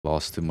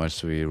Lost too much,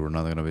 so we're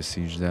not gonna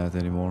besiege that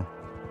anymore.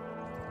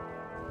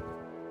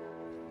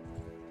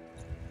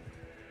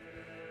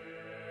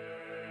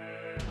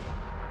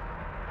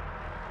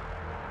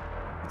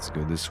 Let's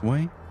go this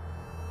way.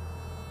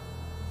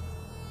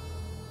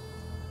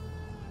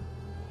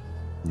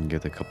 And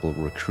get a couple of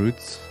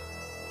recruits.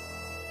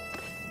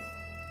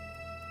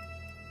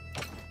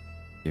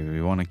 Yeah,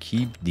 we want to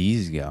keep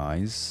these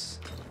guys.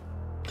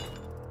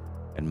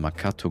 And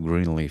Makato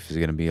Greenleaf is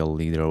gonna be a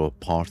leader of a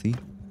party.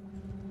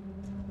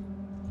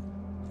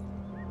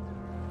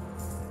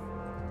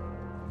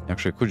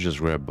 Actually, I could just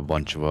grab a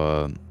bunch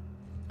of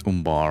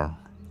Umbar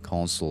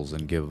consuls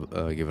and give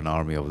an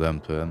army of them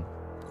to him.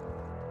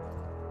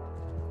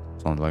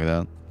 Something like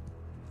that.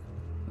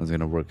 That's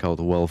gonna work out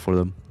well for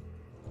them.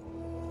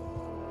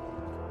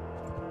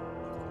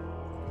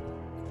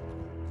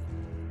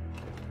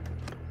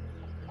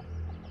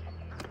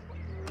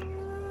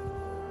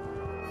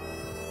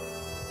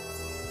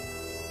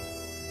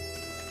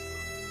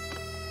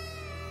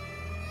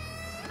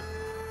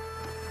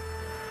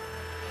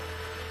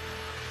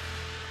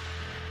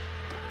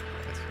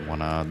 If you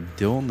wanna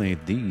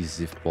donate these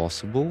if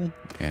possible,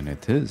 and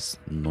it is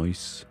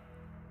nice.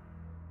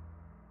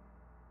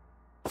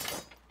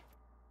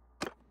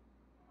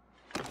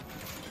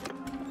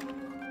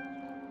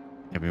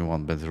 We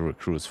want better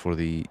recruits for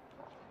the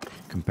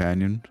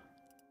companion.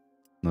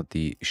 Not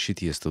the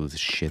shittiest of the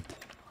shit.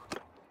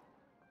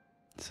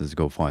 Let's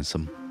go find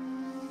some.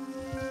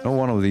 No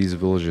one of these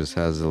villages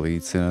has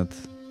elites in it.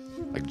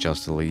 Like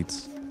just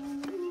elites. I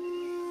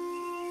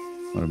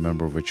don't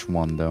remember which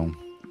one though.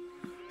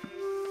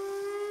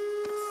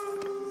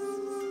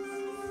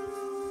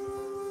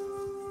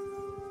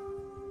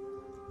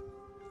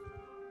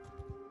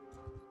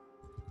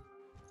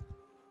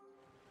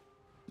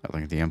 I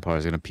think the Empire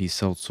is gonna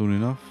peace out soon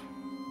enough.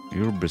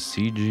 You're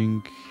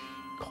besieging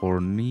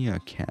Cornea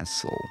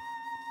Castle.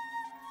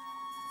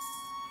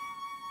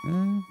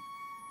 I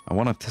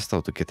want to test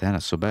out the katana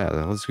so bad.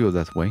 Let's go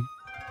that way.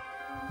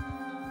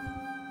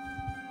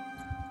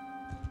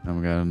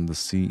 I'm gonna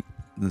see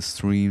the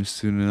stream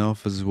soon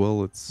enough as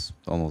well. It's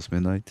almost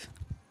midnight.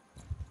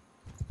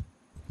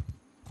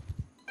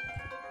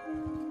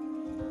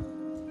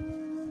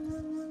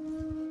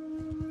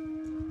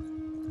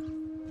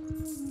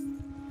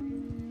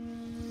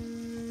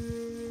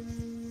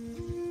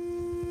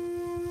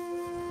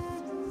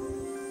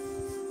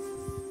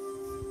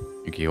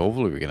 Okay,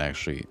 hopefully we can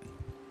actually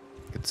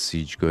get the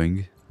siege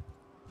going.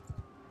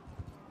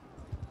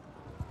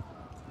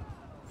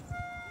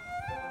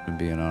 There'll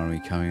be an army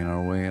coming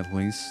our way at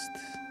least.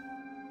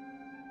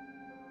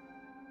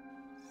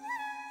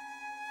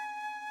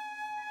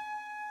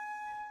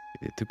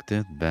 They took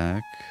that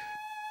back.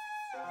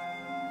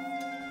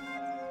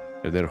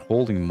 They're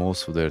holding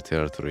most of their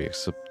territory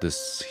except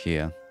this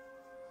here.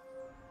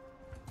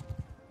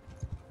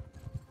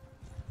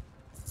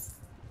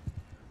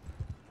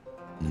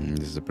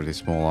 This is a pretty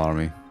small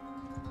army.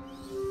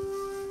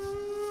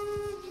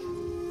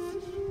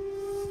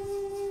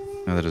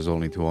 And there is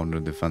only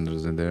 200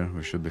 defenders in there.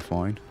 We should be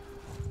fine.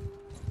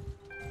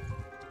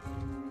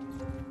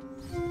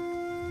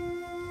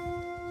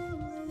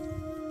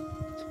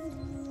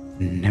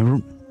 Never.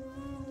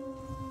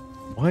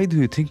 Why do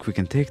you think we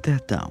can take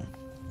that down?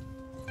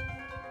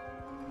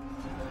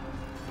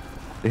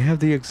 They have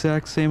the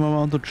exact same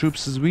amount of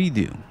troops as we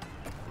do.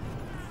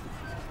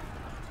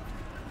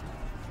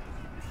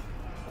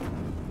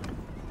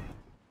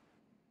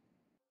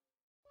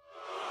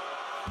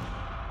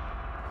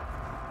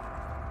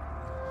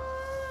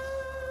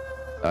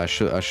 I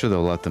should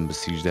have let them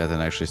besiege that and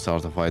actually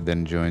start a fight,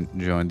 then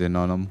joined in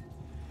on them.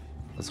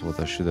 That's what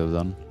I should have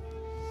done.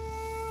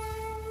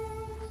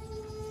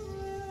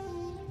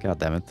 God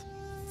damn it.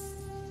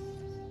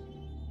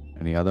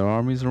 Any other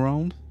armies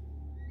around?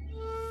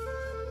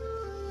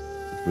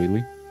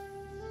 Really?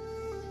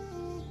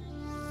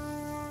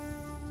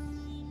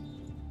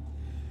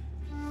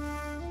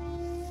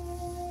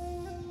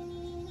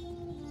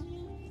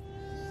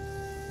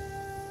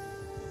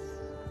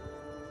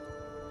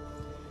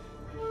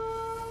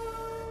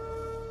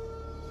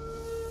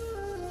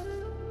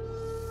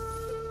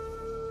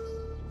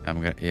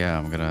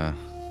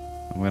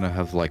 I'm gonna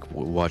have like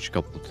watch a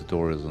couple of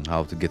tutorials on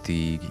how to get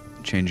the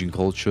changing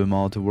culture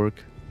mod to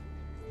work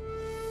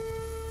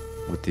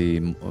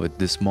with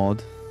this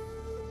mod.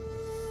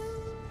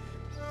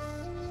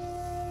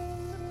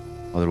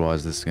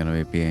 Otherwise, this is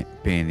gonna be a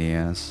pain in the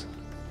ass.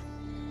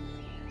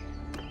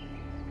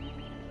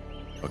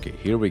 Okay,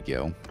 here we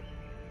go.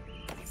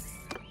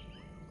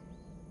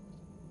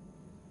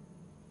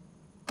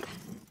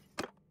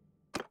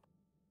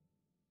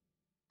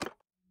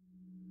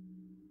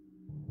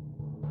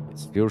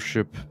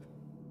 Leadership,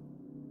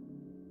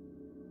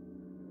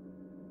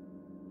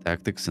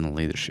 tactics, and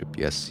leadership.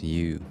 Yes,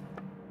 you.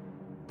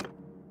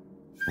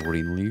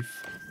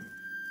 Greenleaf.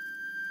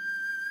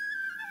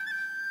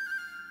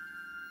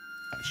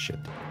 Ah, shit.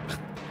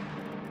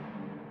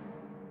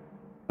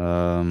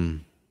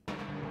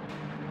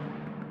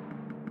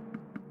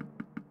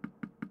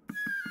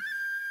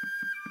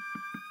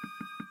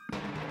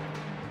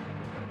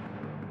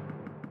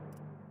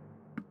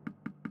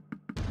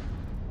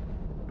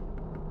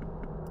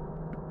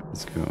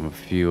 Let's give him a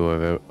few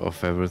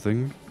of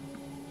everything.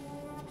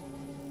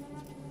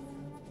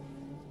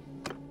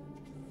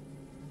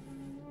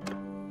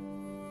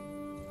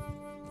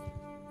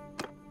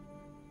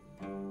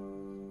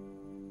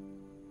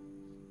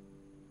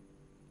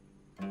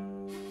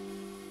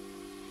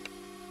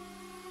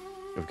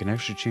 We can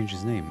actually change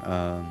his name.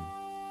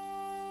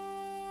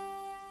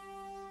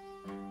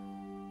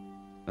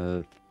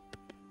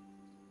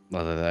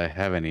 Not that I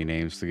have any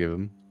names to give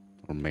him,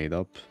 or made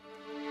up.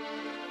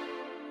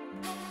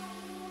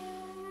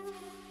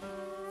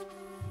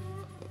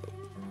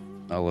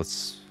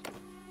 Let's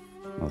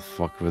not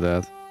fuck with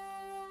that.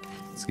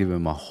 Let's give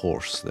him a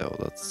horse, though.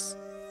 That's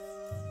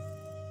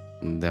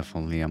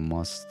definitely a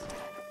must.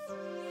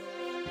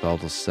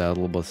 Without a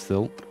saddle, but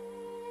still.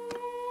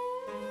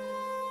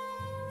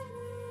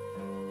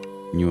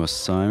 New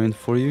assignment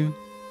for you.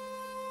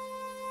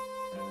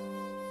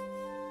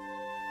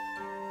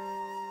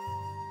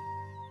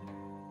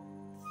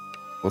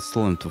 Let's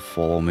tell him to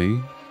follow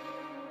me.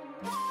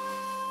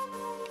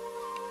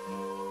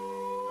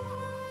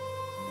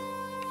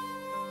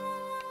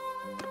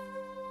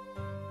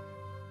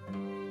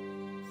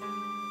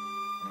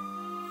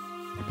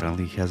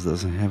 Apparently he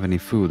doesn't have any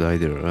food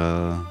either.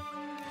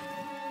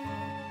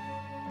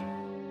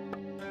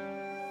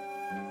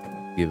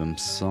 Give him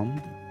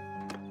some.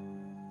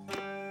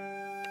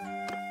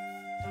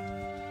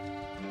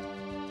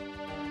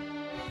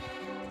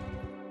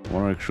 I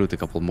want to recruit a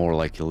couple more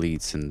like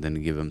elites and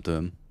then give them to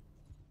him.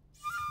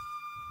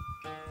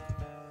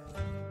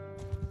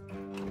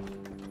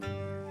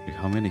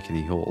 How many can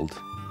he hold?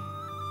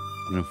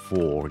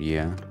 104,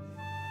 yeah.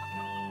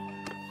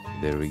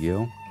 There we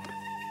go.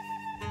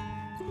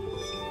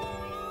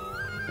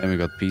 And we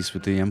got peace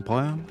with the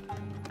Empire.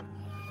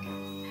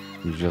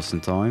 Just in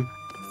time.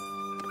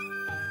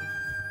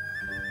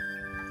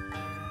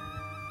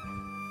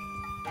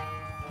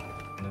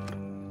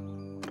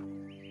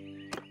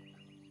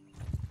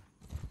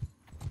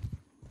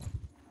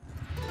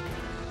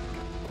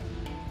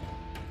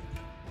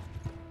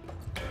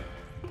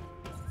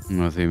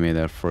 They made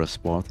our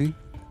first party.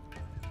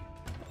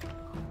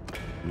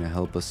 Gonna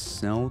help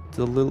us out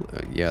a little.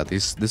 Yeah,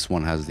 this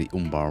one has the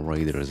Umbar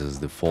Raiders as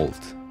default,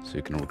 so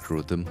you can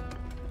recruit them.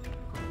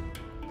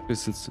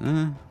 Because it's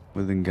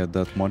we didn't get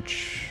that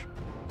much.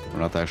 We're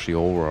not actually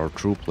over our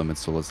troop limit,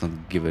 so let's not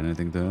give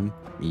anything to them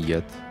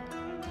yet.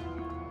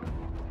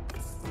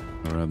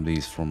 Grab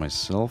these for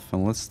myself,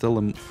 and let's tell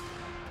them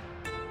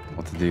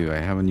what to do. I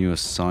have a new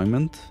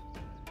assignment.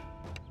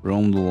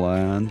 Roam the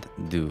land,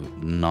 do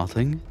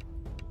nothing.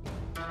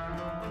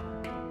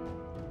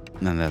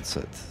 And that's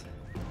it.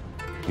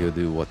 You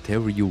do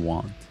whatever you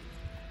want.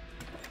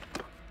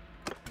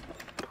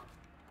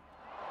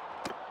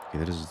 Okay,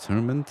 that is a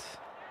tournament.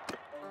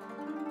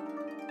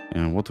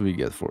 And what do we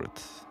get for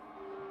it?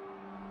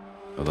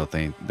 Oh, that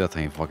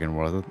ain't fucking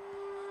worth it.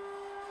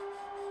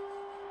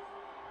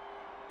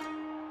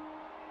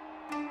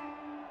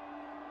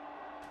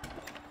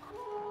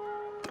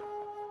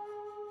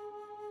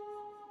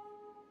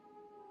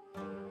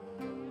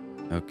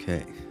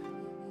 Okay.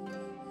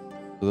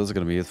 So that's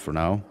gonna be it for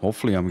now.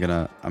 Hopefully I'm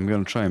gonna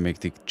try and make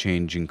the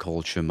changing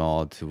culture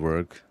mod to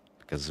work,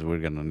 because we're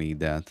gonna need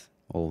that.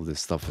 All of this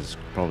stuff is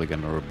probably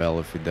gonna rebel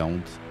if we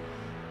don't.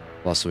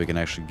 Plus we can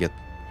actually get,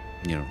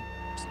 you know,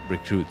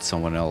 recruit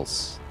someone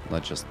else,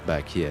 not just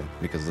back here,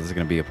 because that's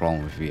gonna be a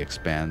problem if we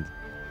expand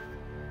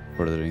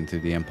further into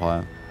the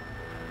Empire.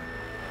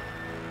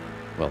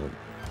 Well,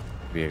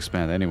 if we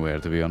expand anywhere,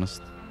 to be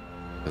honest,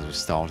 because we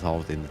start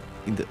out in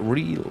the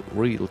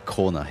real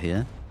corner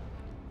here.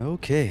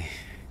 Okay.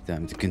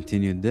 Time to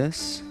continue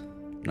this.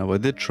 Now I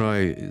did try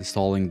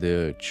installing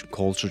the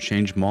culture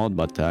change mod,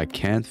 but I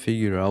can't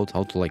figure out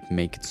how to like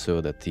make it so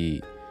that the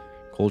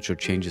culture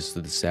changes to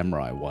the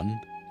samurai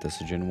one,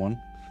 Tetsojin one.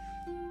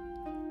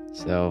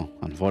 So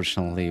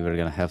unfortunately we're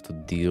gonna have to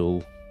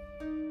deal.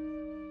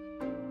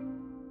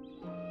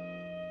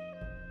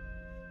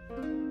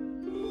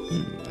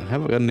 I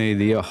have an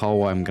idea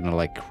how I'm gonna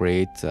like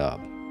create a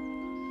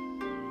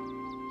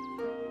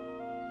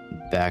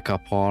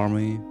backup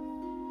army.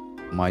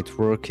 Might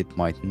work, it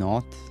might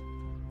not.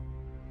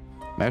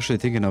 I'm actually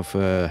thinking of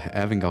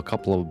having a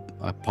couple of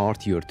a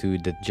party or two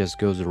that just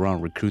goes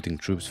around recruiting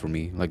troops for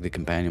me, like the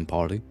companion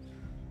party.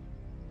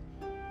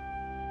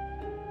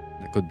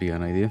 That could be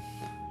an idea.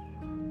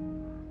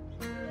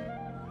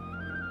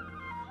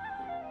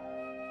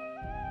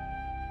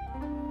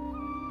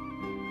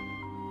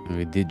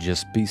 We did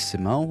just piece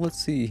him out. Let's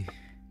see.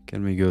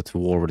 Can we go to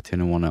war with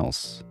anyone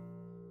else?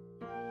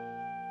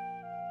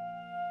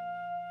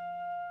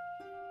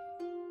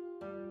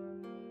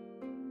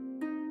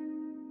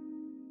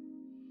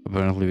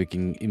 Apparently we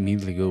can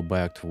immediately go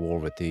back to war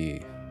with the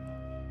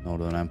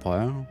Northern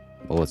Empire,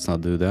 but let's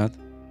not do that.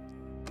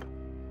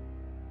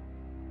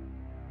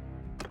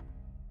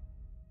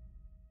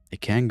 You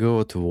can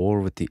go to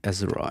war with the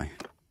Ezrai.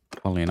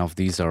 Funnily enough,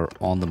 these are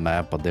on the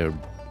map, but they're,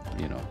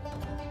 you know,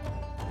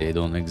 they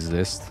don't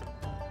exist.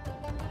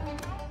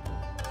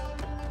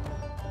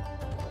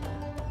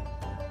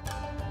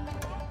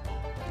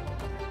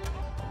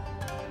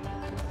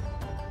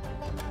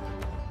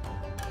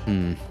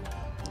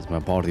 Is my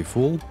party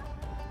full?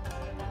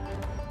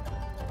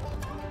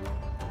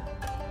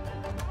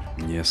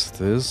 Yes,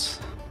 it is.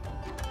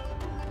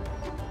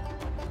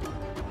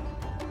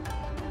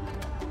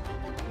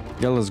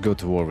 Yeah, let's go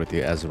to war with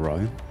the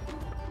Azrai.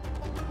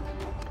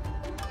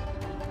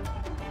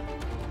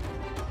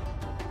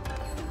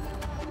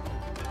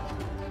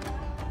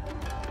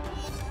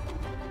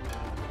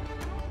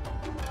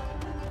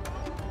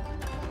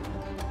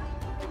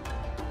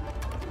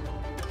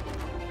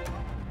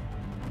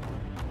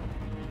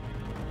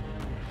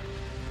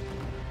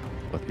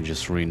 Let me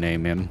just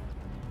rename him.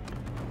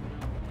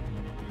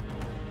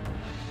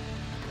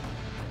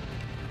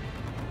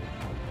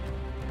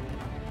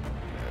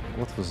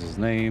 What was his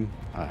name?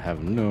 I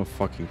have no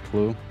fucking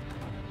clue.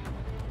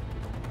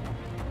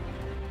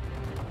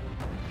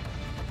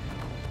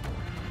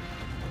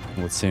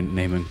 Let's say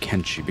name him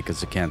Kenshi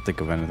because I can't think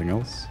of anything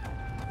else.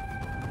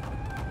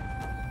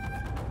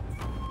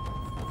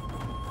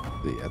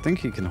 I think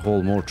he can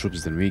hold more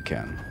troops than we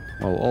can.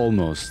 Well,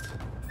 almost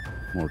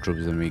more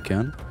troops than we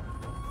can.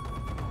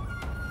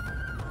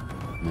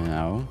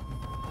 Now.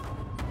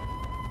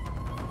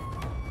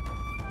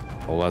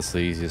 Well, that's the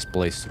easiest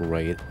place to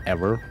raid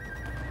ever.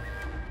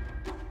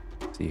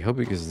 See, how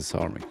big is this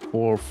army?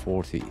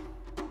 440.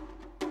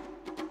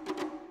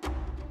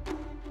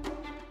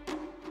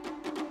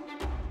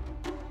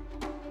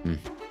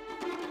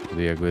 Would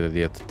be a good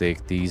idea to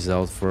take these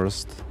out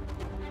first,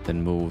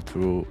 then move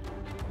through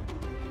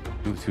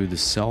the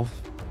south.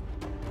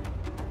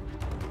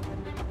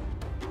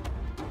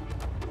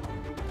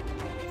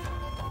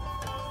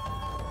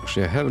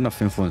 Actually, I have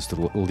enough influence to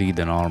lead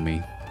an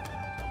army.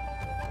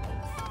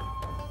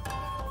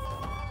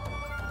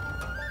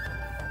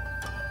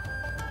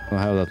 I don't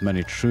have that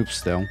many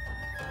troops though.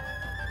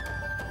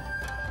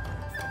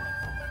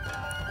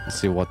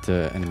 Let's see what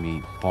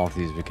enemy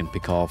parties we can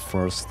pick off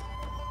first.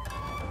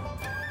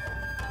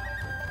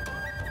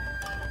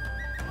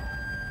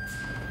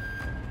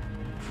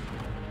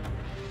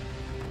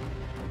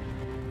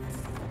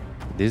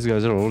 These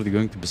guys are already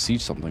going to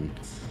besiege something.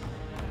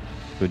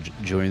 Could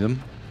join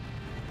them.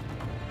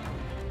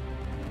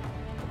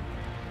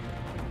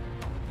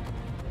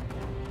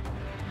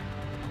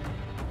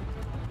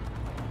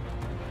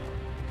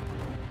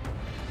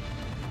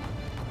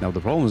 Now the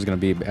problem is going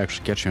to be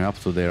actually catching up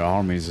to their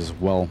armies as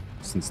well,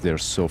 since they're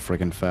so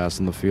freaking fast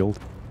in the field.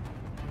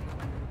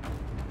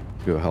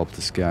 Go help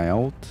this guy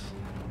out.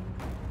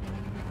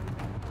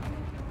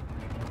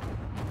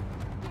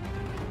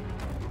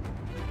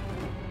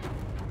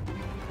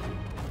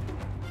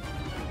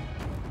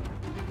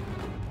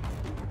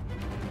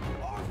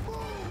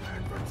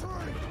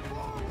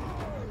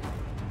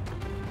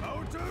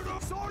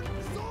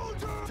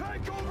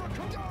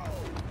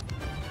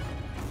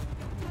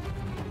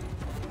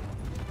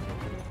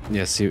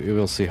 Yes, you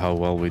will see how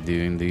well we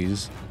do in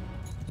these.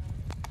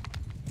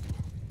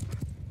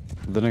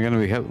 Then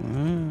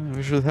again,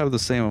 we should have the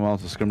same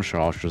amount of skirmisher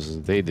archers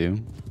as they do.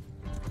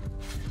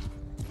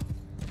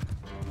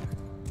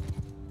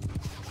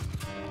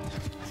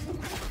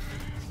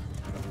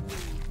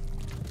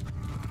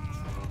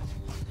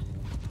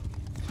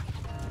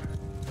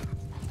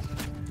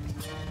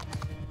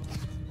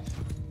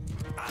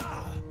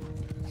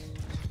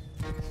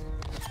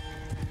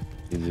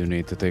 You do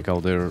need to take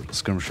out their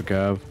skirmisher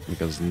cav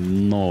because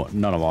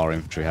none of our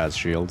infantry has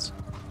shields.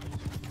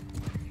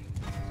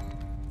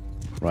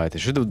 Right, I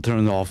should have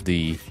turned off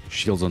the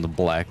shields on the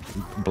black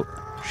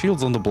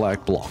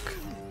block.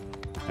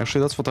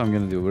 Actually, that's what I'm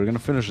gonna do. We're gonna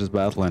finish this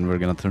battle and we're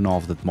gonna turn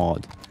off that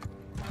mod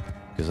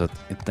because it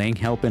ain't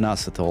helping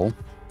us at all.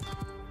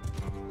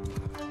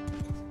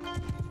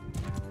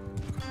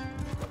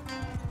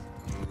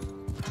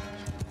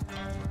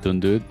 Don't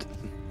do it.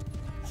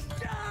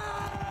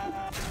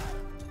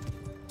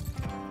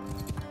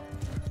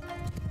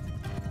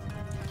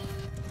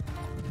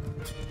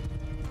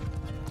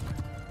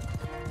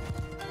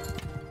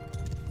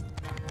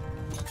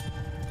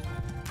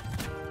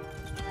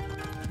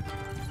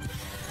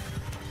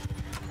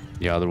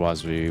 Yeah,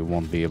 otherwise we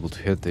won't be able to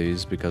hit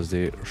these because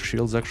the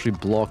shields actually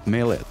block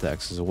melee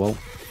attacks as well.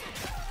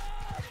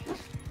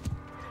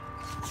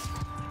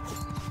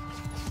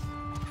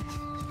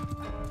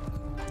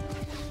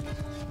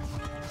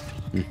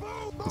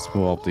 Let's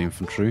move up the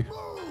infantry.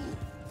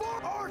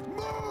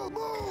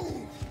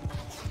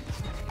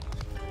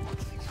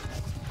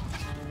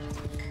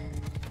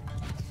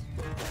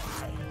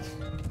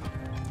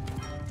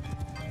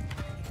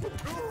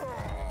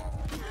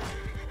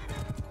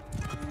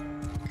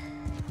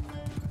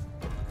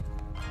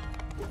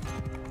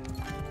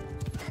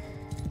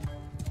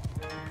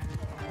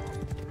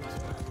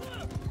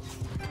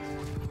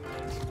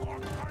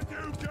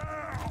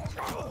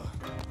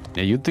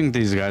 Yeah, you'd think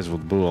these guys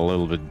would do a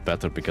little bit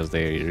better because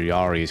their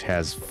Yari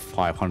has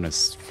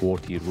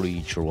 540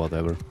 reach or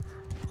whatever.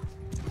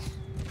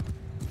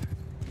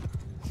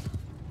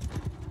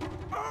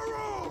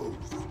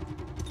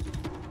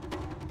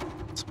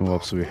 Let's move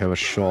up so we have a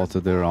shot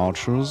at their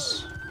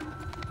archers.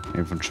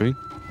 Infantry.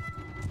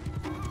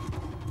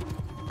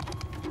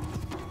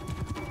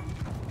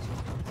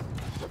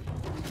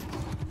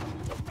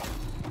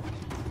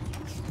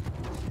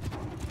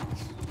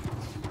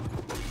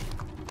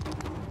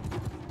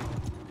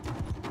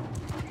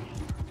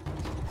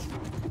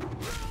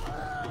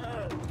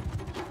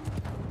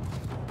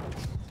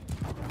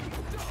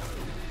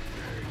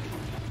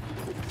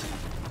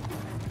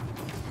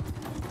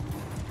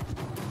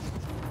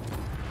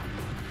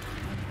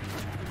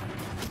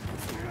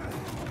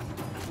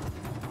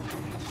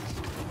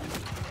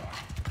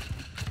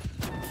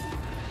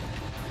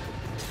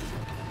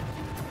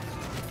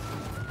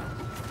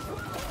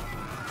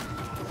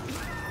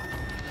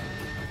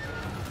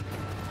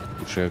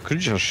 Actually, I could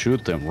just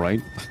shoot them,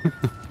 right?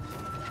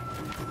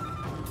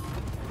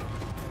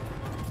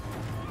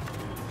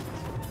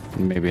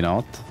 Maybe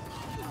not.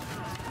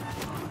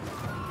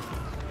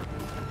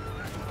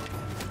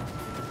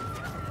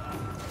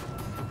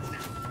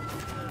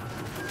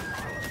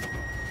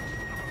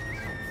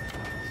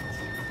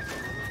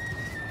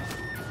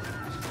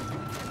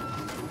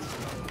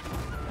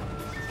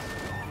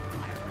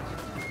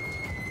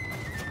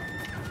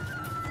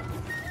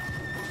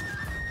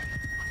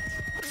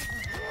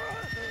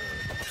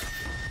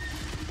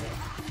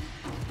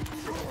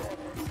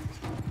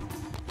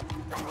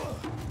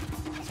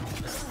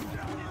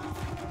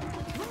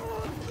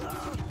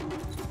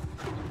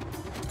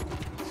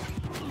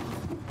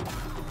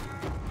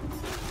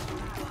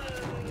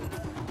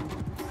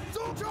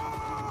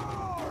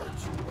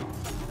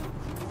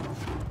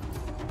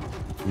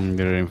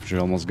 Their infantry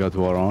almost got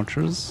to our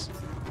archers.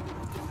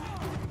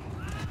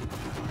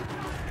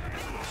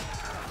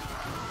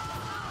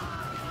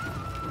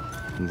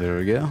 There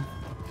we go.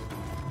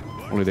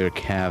 Only their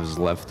calves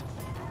left.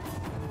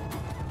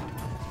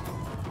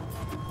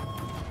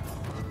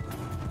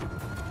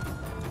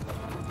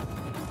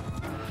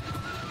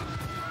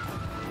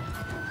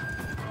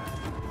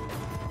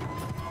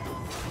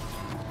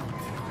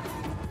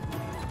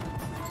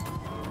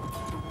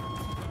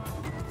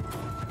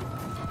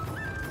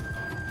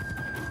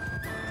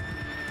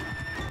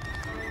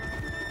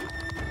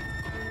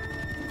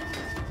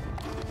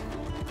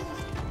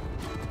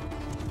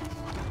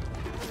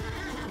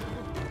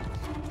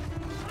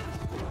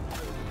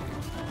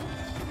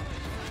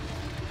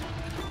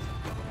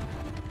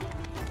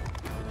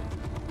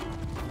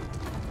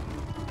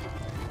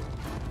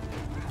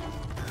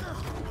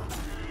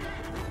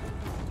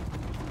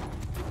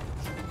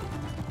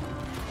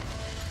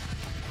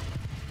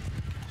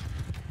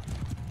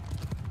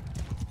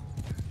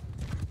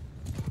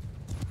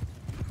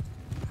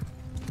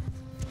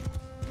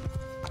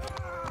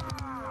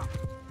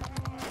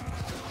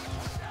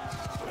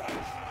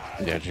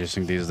 Yeah,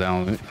 chasing these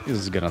down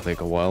is gonna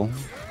take a while.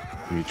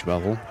 Each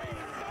battle.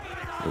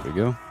 There we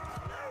go.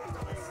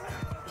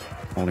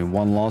 Only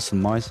one loss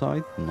on my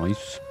side.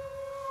 Nice.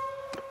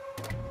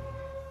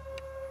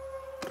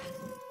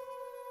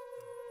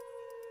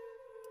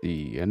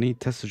 Any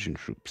Tetsojin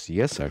troops?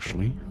 Yes,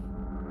 actually.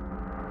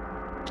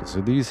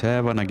 So these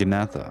have an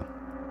Aginata.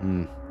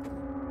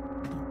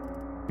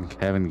 I think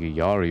having a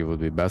Yari would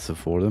be better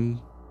for them.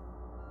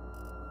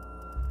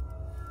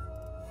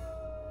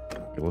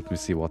 Okay, let me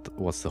see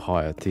what's the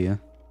higher tier.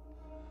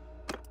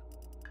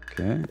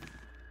 Okay.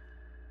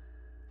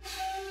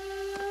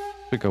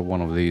 Pick up one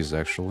of these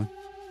actually.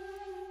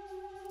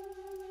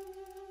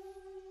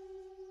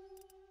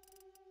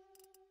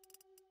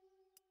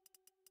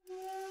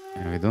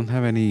 And we don't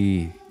have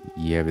any.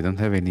 Yeah, we don't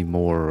have any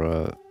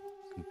more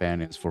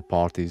companions for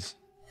parties.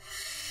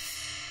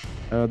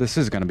 This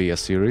is gonna be a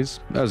series,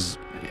 as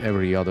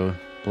every other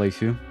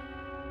playthrough.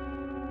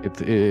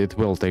 It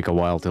will take a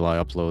while till I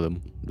upload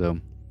them, though.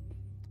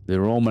 The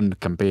Roman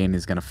campaign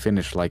is gonna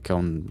finish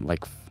on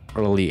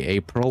early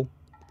April.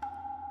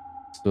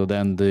 So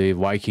then the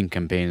Viking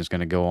campaign is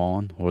gonna go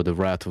on, or the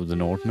Wrath of the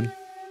Northmen.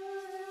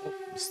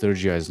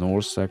 Sturgia is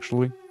Norse,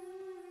 actually.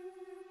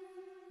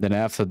 Then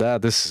after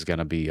that, this is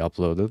gonna be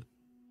uploaded.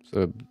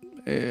 So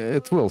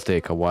it will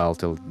take a while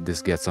till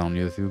this gets on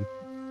YouTube.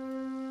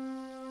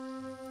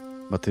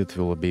 But it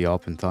will be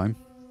up in time.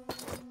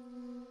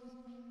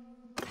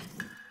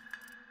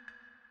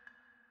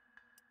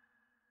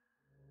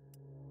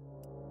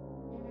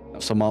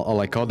 Some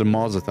other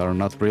mods that are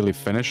not really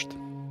finished,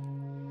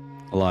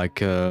 like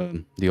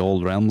the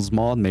Old Realms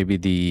mod, maybe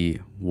the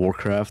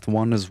Warcraft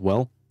one as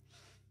well,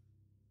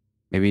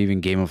 maybe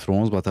even Game of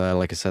Thrones. But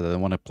like I said, I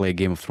don't want to play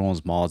Game of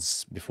Thrones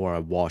mods before I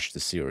watch the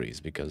series,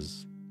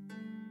 because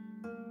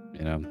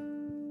you know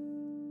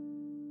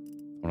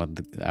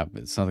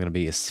it's not gonna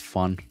be as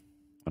fun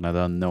when I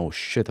don't know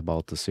shit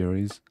about the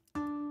series.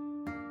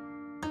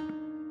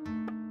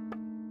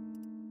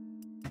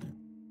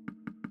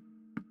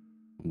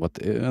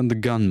 And the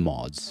gun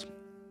mods,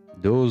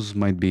 those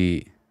might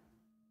be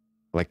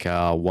like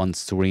a one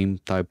stream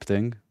type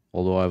thing,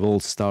 although I will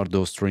start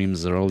those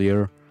streams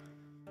earlier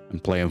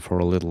and play them for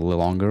a little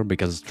longer,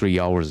 because 3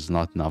 hours is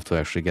not enough to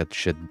actually get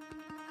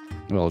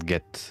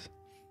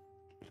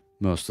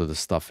most of the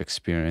stuff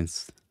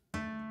experienced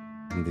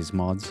in these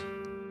mods.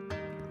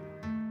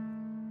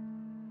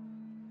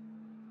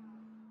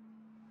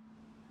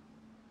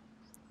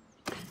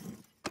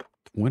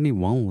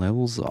 "21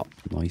 levels up,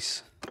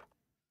 nice."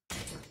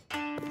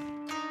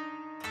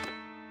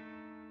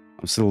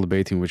 I'm still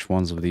debating which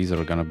ones of these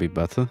are gonna be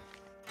better.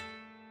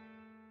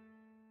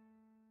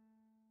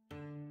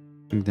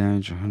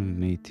 Damage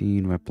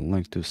 118, weapon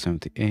length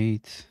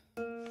 278.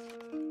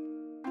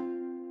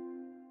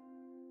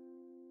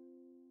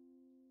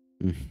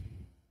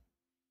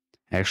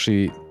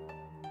 Actually,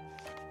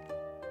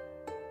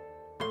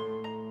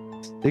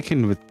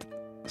 sticking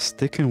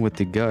with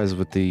the guys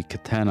with the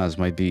katanas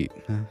might be.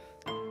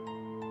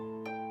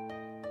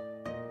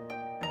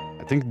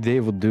 I think they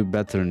would do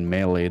better in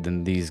melee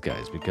than these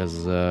guys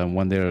because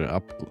when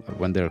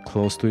they're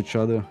close to each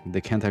other,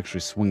 they can't actually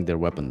swing their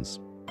weapons.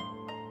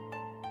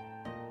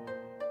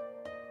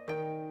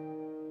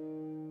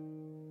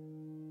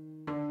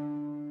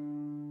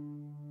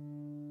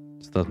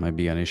 So that might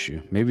be an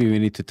issue. Maybe we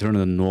need to turn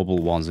the noble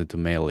ones into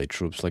melee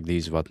troops like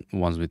these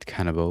ones with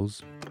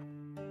cannibals.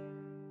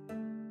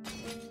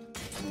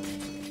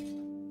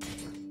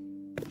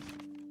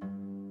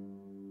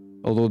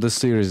 Although this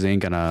series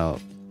ain't gonna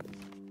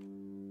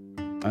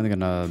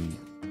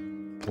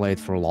play it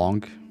for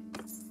long.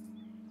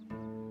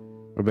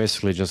 We're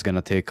basically just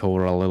gonna take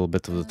over a little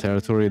bit of the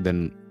territory,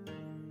 then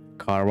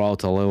carve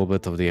out a little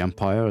bit of the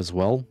empire as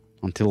well,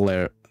 until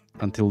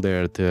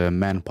the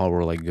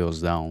manpower like goes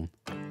down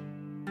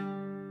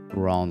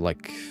around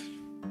like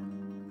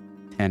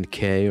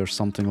 10k or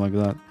something like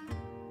that,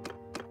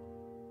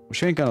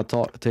 which ain't gonna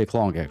take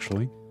long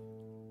actually.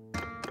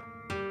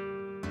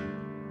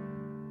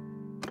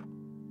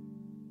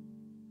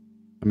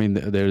 I mean,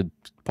 their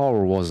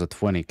power was at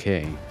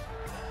 20k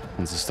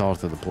once they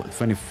started the play.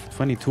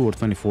 22 or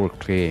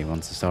 24k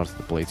once they started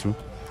the playthrough.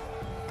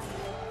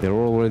 They're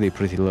already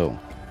pretty low.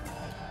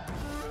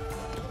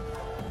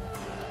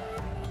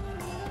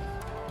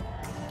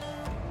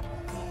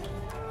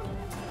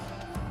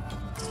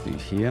 Let's see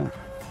here.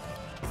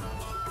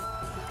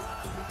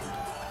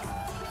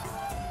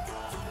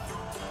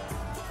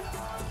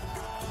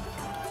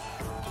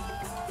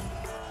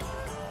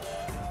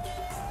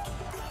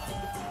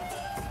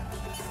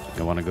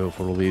 I want to go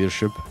for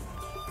leadership.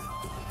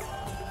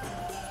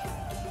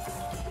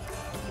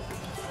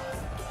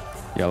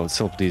 Yeah, let's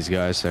help these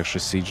guys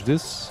actually siege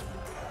this.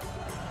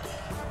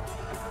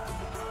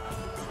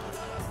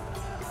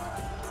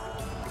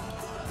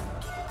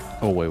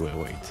 Oh, wait.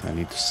 I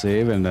need to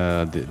save and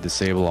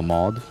disable a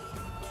mod.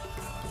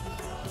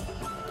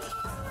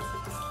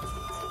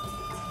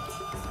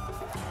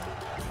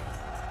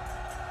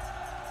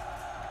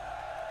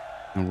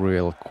 And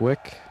real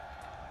quick.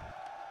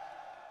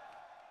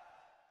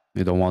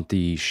 We don't want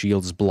the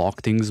shields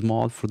block things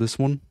mod for this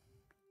one.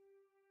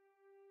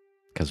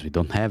 Because we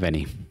don't have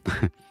any.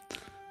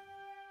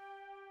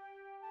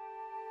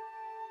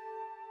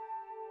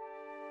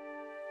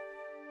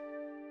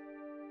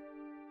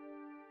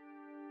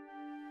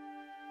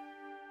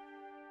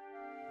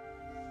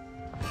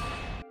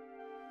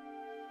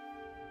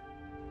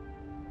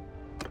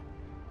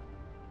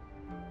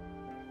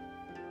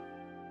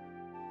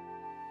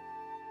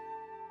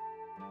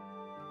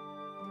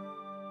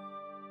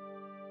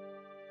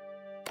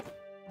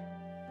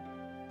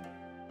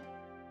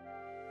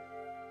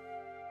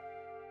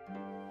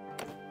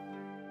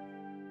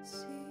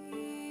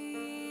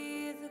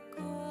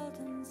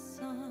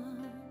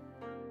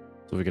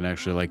 So we can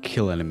actually like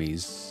kill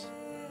enemies,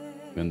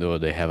 even though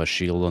they have a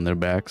shield on their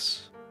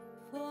backs.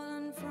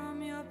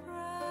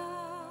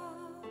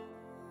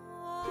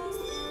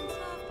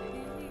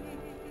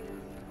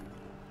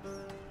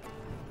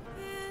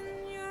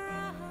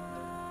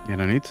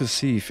 And I need to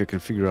see if I can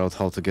figure out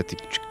how to get the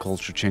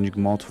culture changing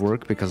mod to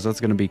work, because that's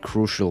gonna be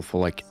crucial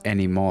for like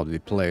any mod we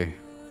play.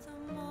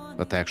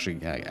 That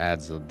actually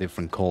adds a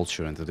different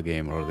culture into the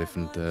game, or a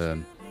different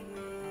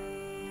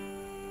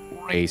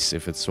race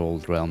if it's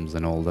old realms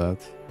and all that.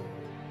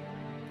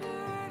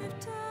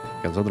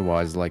 Because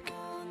otherwise, like,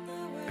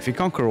 if we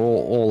conquer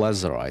all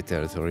Azerite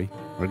territory,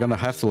 we're gonna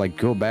have to like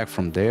go back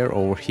from there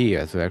over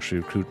here to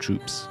actually recruit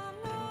troops.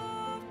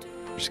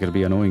 Which is gonna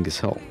be annoying as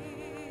hell.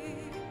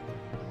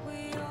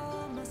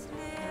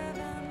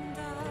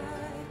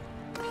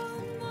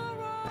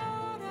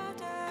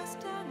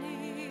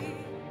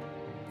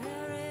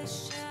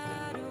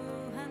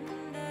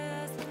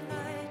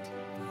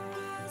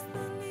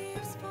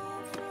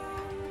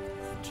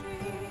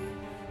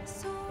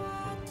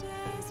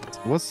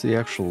 What's the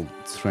actual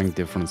strength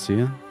difference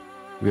here?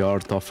 We are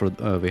tougher,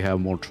 we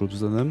have more troops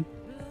than them.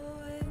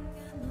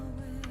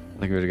 I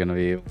think we're gonna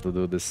be able to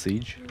do this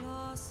siege.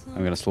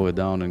 I'm gonna slow it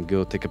down and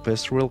go take a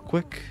piss real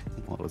quick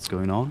while it's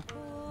going on.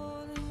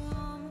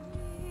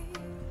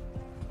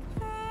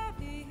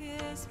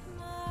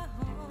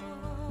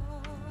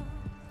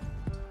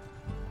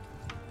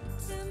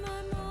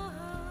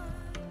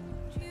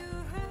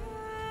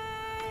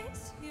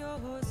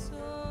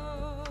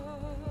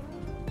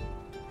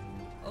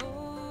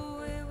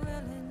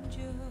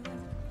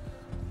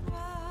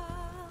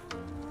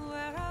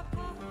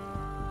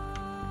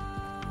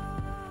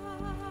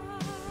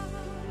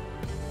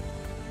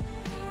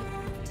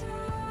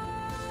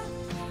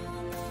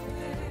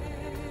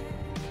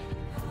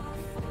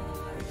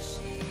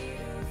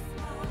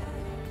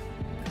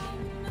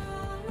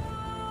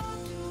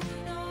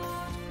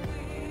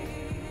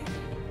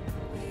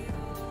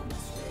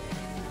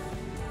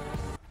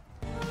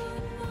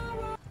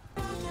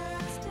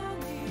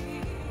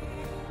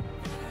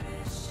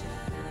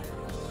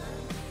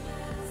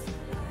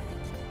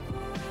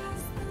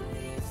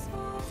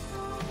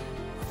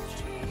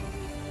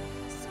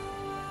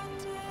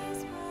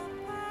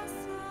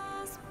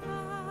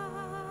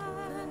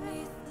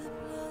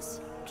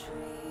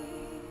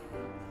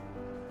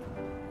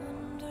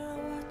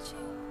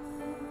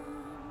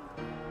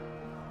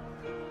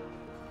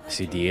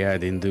 See, I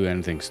didn't do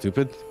anything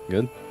stupid.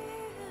 Good.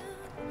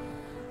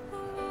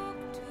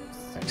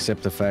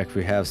 Except the fact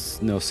we have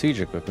no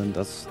siege equipment.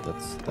 That's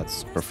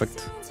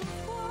perfect.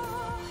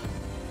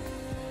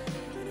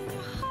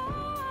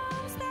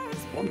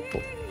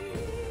 Wonderful.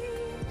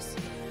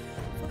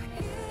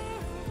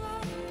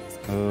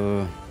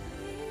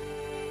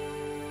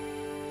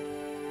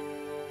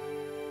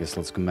 Guess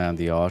let's command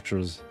the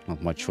archers.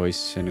 Not my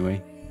choice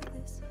anyway.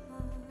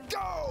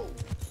 Go!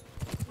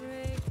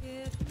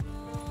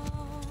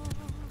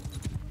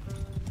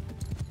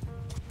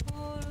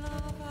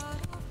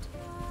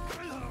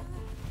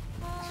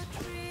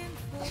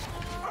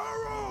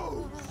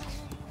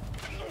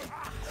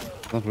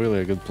 Not really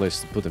a good place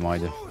to put him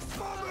either.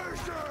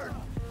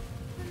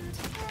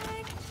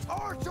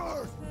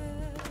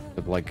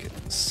 But like,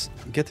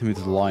 get him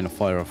into the line of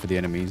fire for the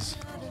enemies.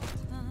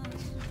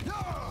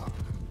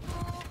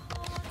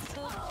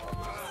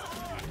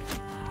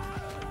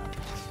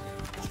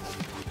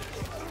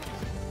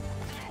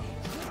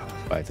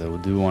 Right, I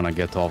do want to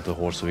get off the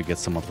horse so we get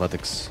some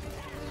athletics.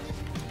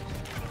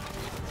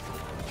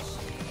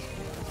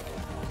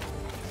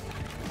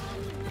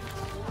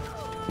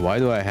 Why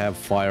do I have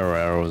fire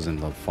arrows in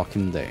the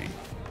fucking day?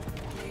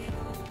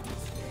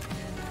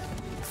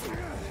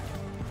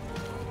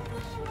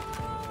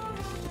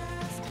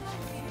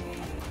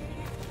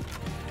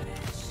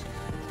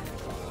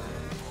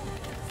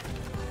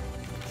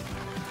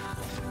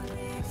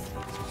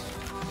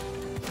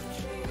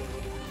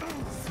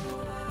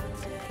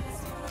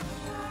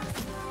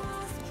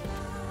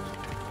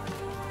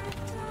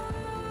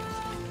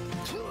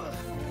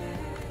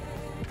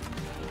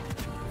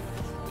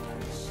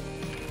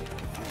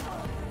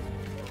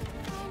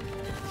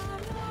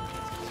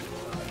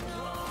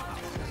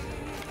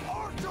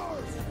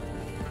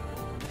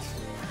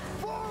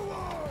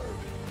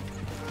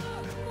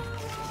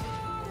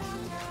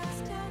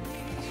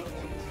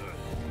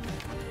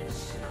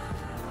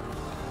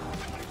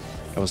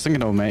 I was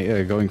thinking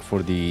of going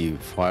for the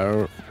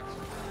fire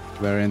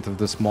variant of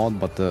this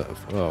mod, but the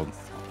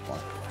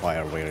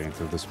fire variant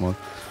of this mod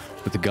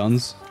with the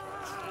guns.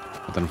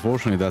 But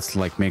unfortunately, that's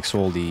like makes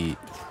all the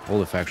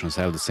factions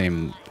have the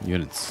same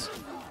units.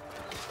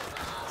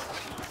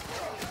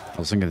 I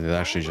was thinking it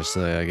actually just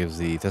gives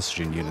the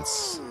Tetsojin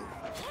units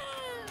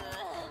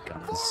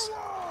guns.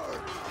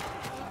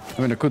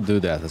 I mean, I could do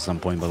that at some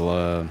point, but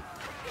I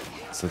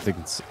think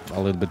it's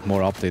a little bit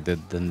more updated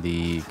than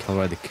the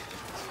Calradic.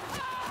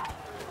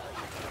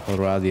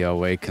 Calradia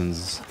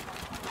Awakens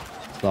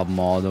sub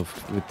mod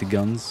with the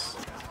guns.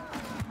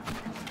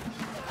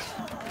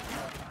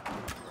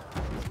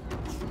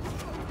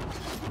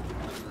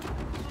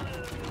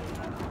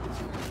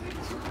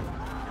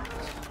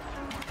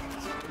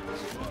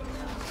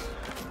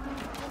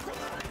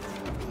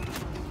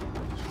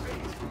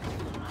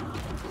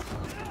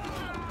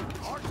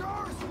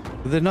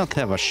 Do they not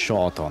have a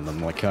shot on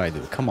them like I do?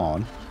 Come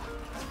on.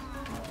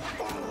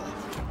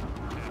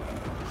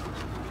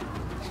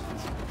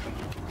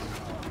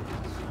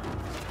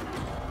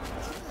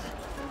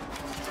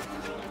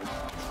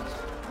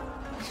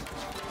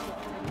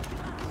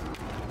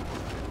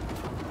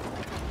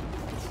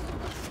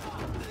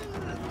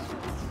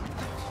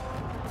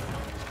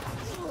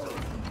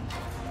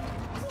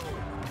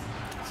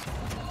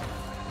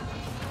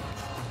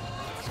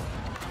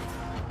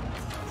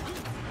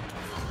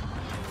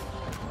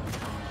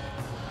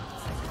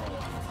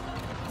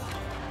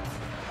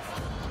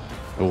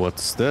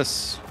 What's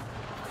this?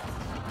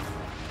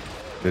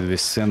 Did we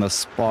send a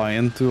spy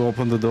in to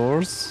open the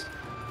doors?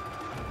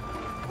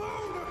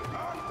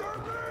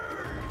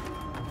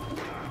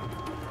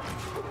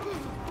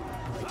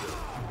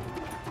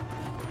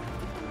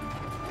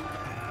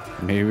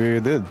 Maybe we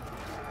did.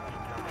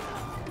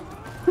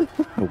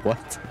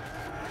 What?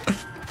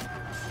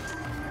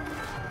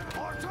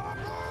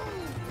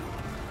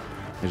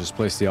 I just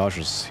placed the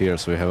archers here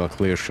so we have a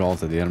clear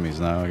shot at the enemies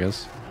now, I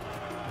guess.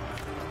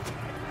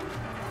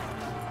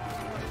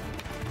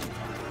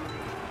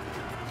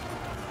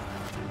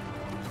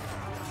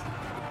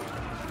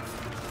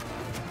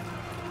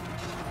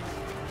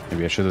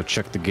 Maybe I should have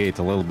checked the gate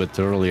a little bit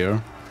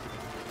earlier.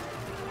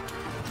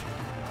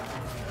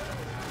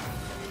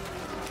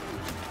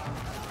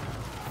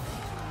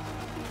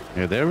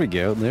 Yeah, there we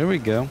go, there we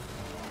go.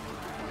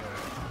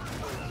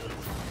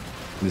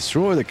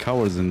 Destroy the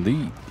cowards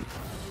indeed.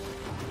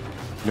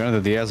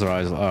 Granted, the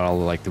Azerais are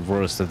like the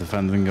worst at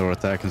defending or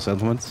attacking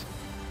settlements.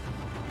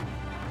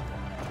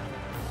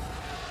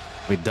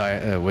 We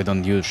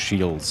don't use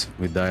shields,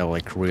 we die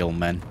like real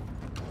men.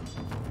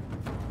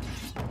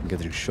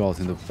 Getting shot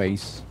in the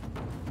face.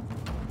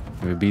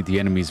 We beat the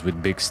enemies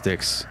with big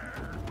sticks.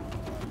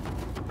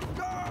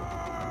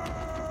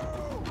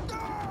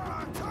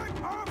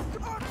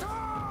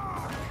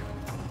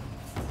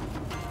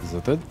 Is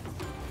that it?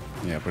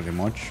 Yeah, pretty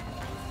much.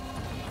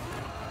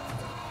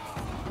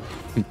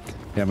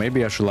 Yeah,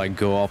 maybe I should like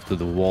go up to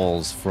the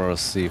walls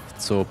first, see if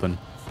it's open.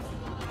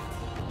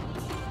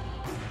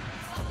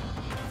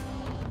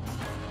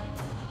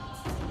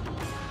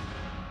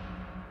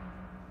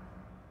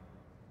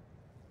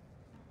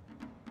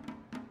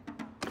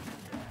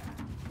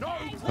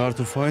 Hard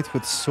to fight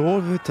with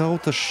sword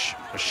without a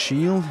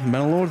shield,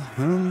 Bannerlord?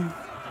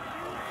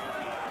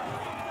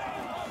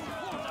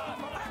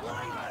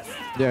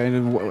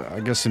 Yeah, I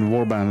guess in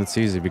Warband it's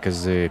easy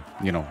because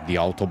you know, the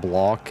auto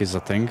block is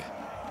a thing.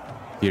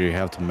 Here you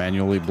have to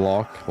manually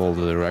block all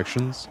the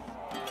directions.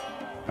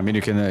 I mean,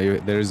 you can.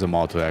 There is a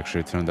mod to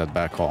actually turn that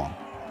back on.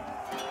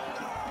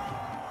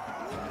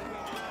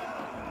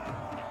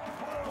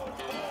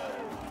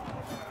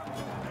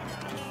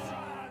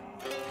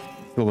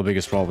 Still, the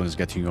biggest problem is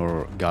getting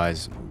your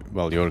guys.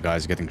 Well, your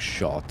guys getting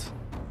shot,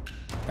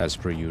 as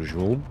per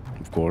usual,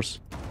 of course.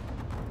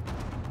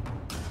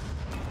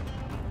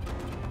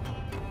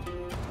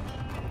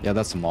 Yeah,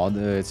 that's a mod.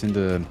 It's in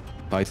the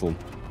title.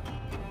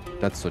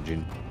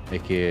 Tetsojin,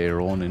 aka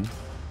Ronin.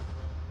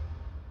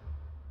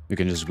 You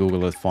can just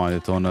Google it, find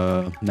it on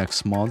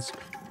next mods.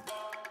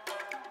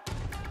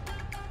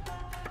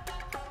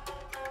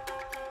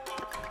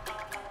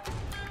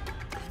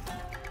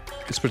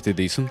 It's pretty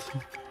decent.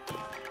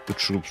 The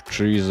troop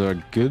trees are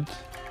good.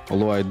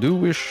 Although I do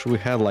wish we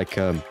had like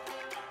a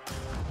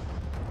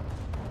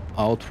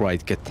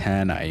outright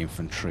katana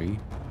infantry.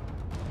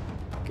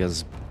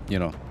 Because, you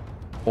know,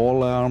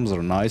 all arms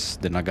are nice,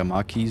 the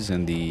Nagamakis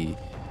and the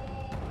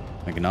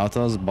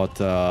Magnatas, but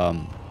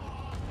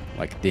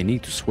like they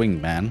need to swing,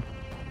 man.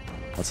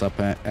 What's up,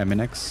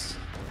 Eminex?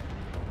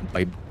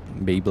 By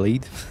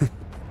Beyblade?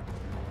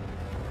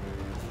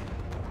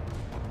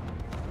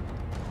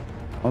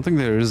 I don't think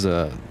there is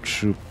a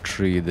troop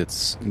tree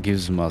that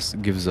gives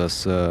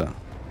us. No,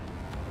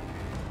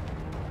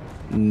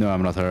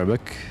 I'm not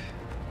Arabic.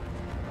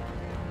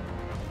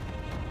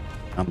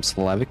 I'm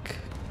Slavic.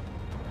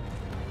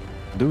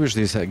 I do wish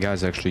these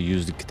guys actually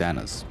use the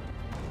katanas.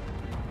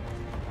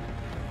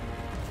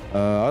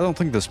 I don't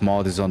think this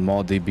mod is on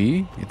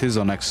ModDB. It is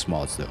on X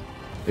mods though.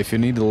 If you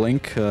need the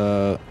link,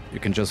 you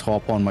can just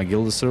hop on my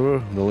Guild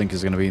server. The link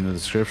is gonna be in the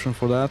description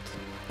for that.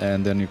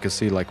 And then you can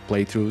see like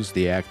playthroughs,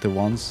 the active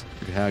ones.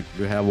 You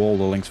have all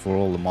the links for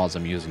all the mods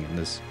I'm using in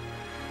this.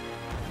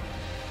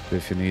 So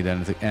if you need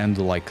anything, and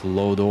like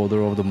load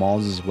order of the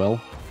mods as well.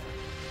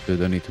 So you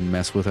don't need to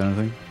mess with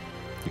anything.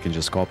 You can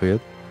just copy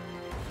it.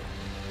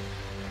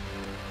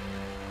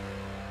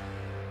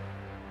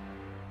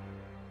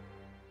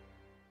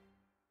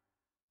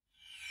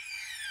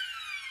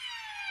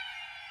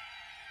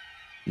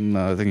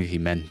 No, I think he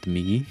meant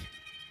me.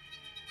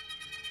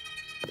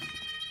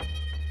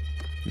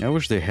 I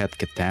wish they had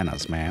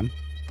katanas, man.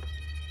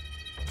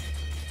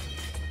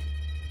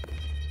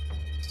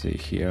 See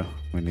here,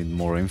 we need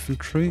more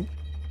infantry.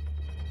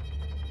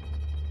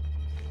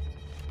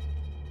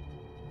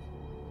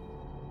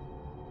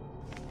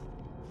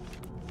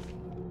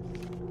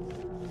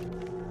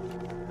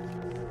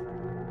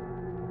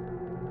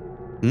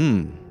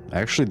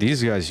 Actually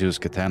these guys use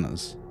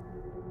katanas.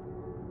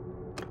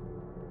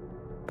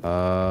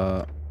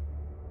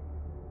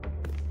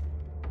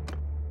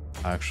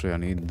 Actually I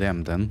need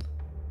them then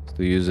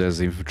to use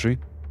as infantry.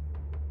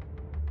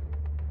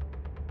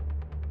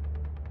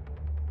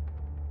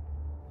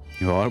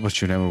 You are, but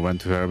you never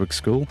went to Arabic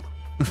school.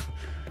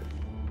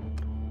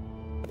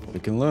 You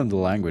can learn the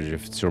language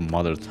if it's your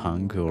mother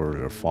tongue or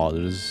your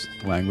father's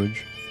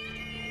language.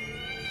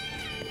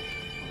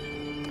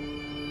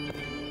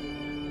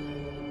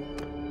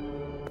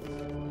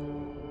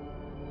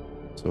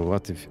 So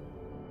what if...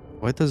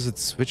 Why does it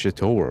switch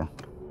it over?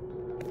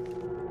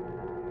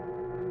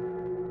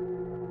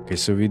 Okay,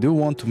 so we do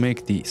want to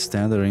make the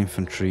standard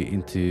infantry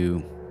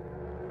into...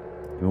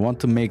 We want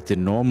to make the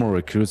normal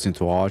recruits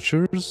into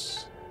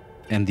archers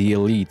and the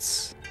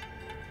elites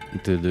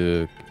into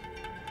the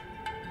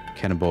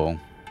cannibal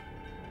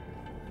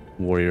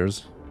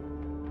warriors.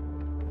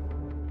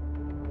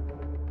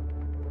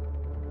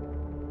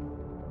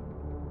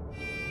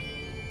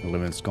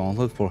 Eleventh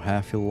gauntlet for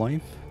half your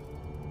life.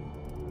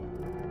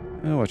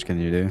 What can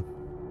you do?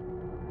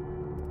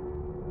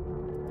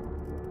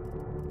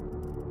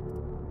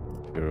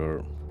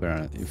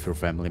 If your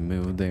family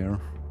moved there.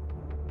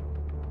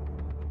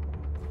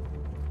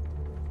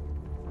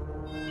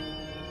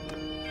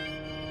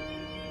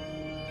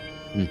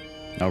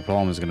 Our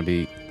problem is gonna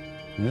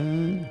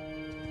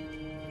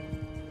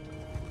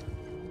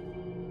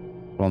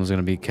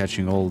be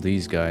catching all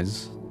these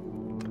guys.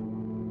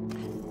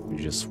 We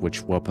just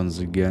switch weapons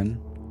again.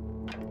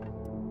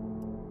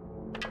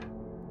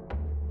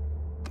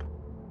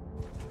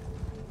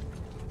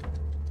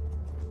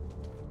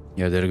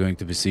 Yeah, they're going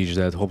to besiege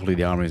that. Hopefully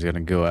the army is gonna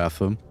go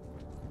after them.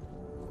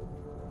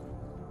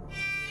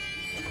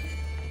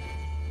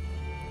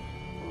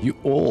 You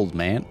old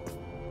man.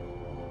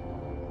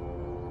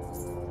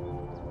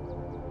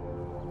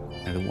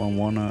 I don't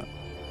wanna...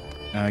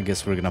 I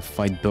guess we're gonna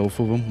fight both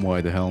of them. Why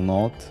the hell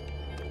not?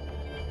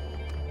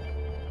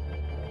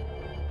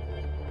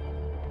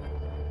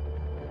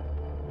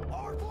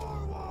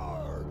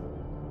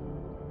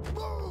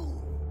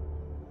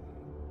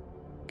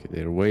 Okay,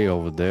 they're way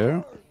over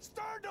there.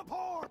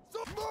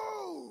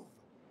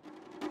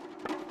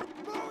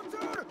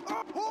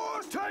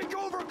 Take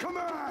over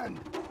command.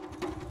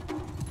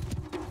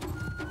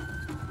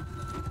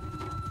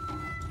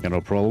 Yeah,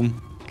 no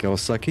problem.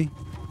 Kawasaki,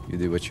 you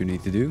do what you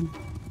need to do.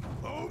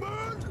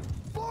 Movement!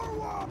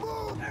 Forward!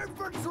 Move!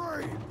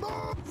 Infantry!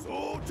 Move!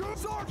 Soldiers!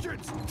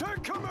 Sergeants!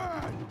 Take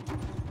command!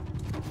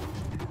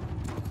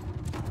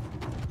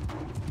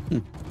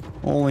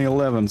 Only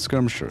 11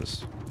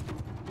 skirmishers.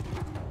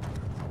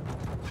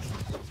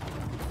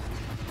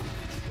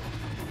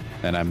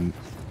 And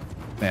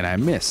I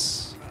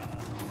miss.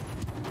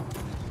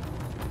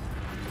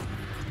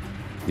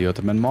 The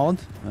Ottoman mod?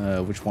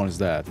 Which one is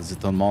that? Is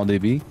it on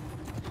ModDB?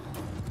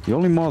 The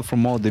only mod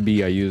from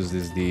ModDB I used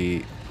is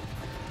the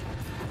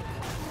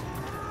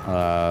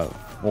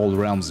Old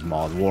Realms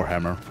mod,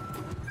 Warhammer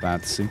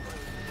Fantasy.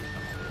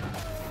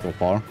 So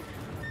far.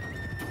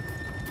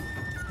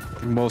 I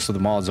think most of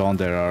the mods on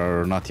there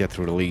are not yet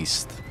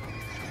released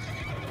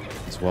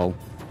as well.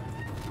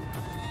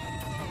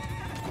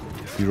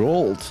 You're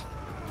old.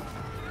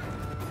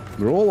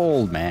 We're all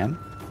old, man.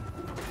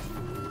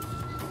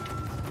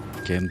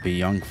 Can't be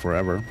young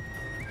forever.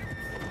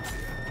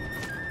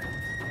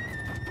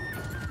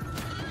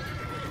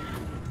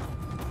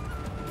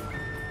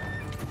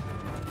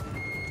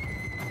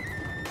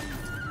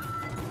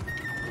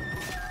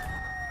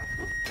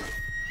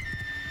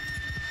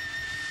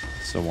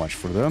 So much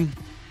for them.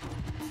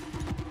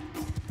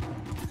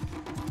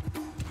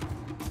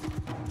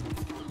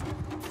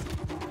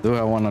 Do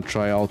I want to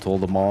try out all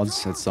the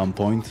mods at some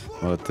point,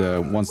 but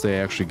once they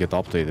actually get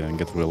updated and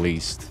get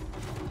released,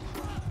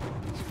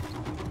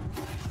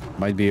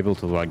 might be able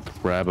to like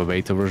grab a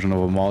beta version of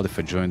a mod if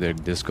I join their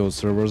Discord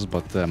servers,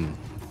 but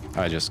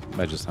I just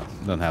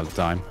don't have the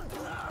time.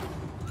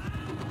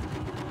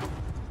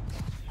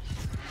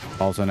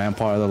 Also, an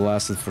empire that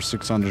lasted for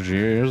 600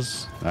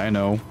 years. I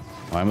know.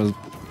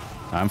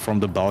 I'm from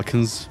the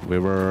Balkans. We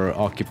were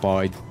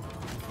occupied.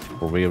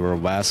 We were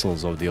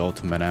vassals of the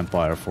Ottoman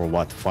Empire for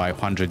what,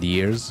 500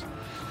 years?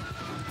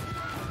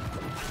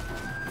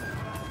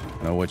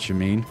 I know what you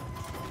mean.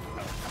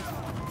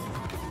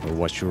 Or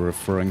what you're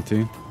referring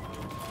to.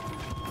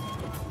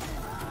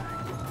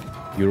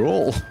 You're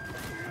old.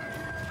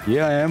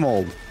 Yeah, I am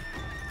old.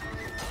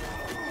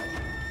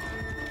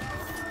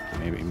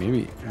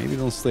 Maybe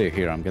don't stay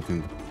here. I'm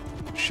getting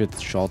shit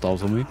shot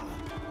out of me.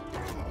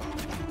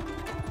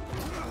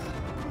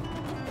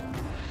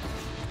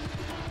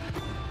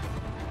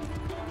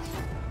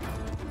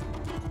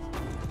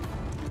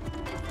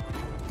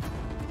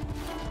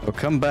 Oh,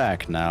 come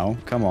back now.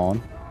 Come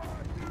on.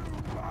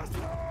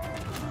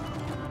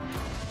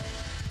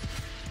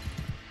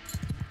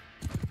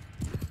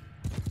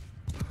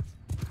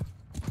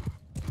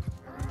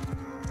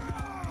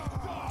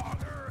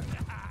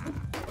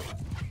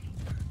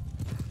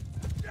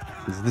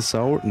 Is this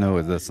ours?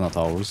 No, that's not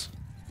ours.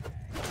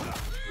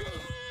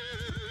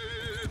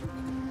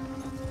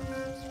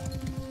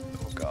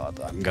 Oh god,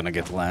 I'm gonna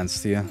get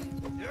lanced here.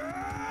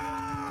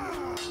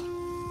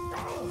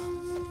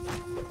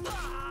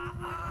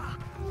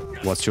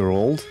 What's your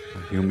old?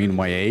 You mean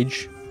my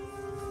age?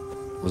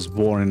 Was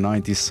born in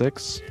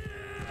 96.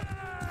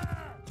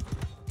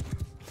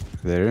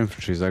 Their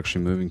infantry is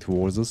actually moving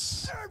towards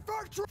us.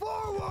 Infantry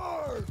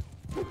forward!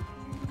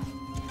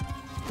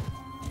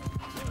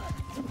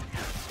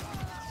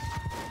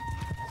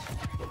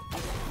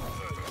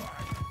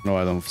 No,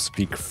 I don't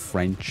speak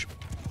French.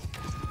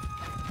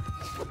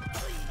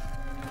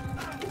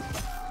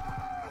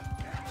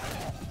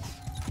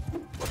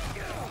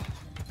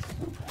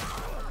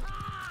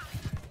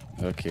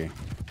 Okay.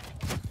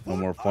 No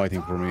more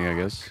fighting for me, I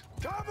guess.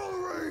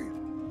 Cavalry!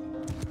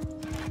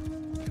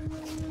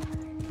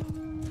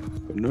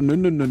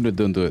 No,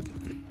 don't do it.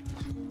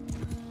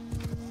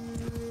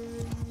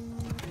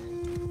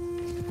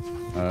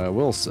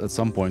 Well, at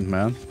some point,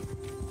 man.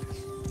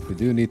 We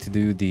do need to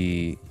do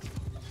the...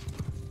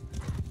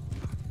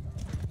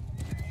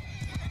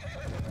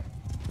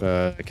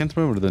 I can't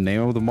remember the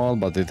name of the mod,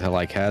 but it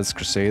like has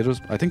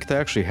Crusaders. I think it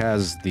actually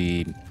has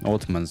the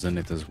Ottomans in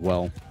it as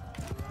well.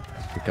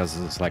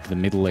 Because it's like the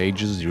Middle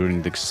Ages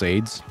during the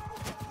Crusades.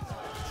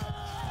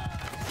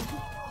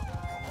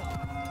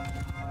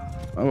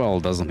 Well,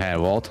 it doesn't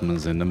have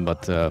Ottomans in them,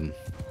 but there's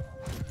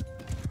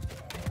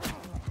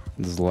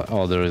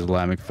other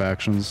Islamic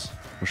factions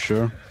for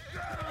sure.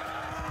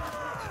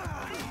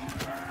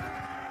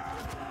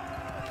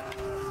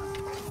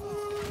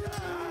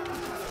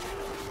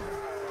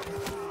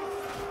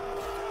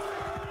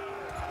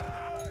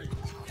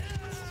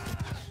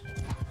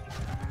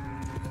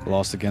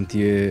 Lost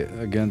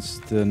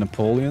against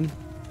Napoleon.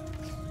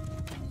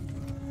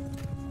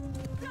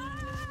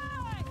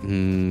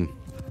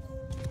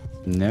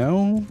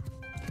 No.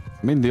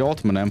 I mean, the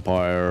Ottoman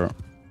Empire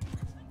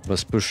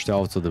was pushed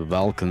out to the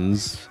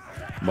Balkans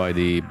by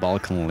the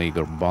Balkan League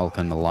or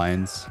Balkan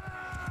Alliance,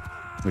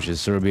 which is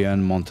Serbia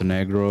and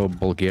Montenegro,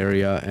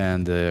 Bulgaria,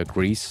 and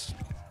Greece.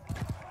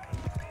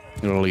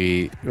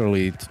 Early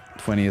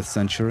 20th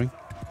century.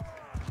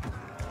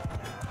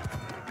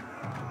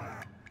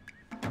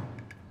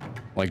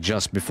 Like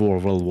just before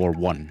World War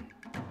I.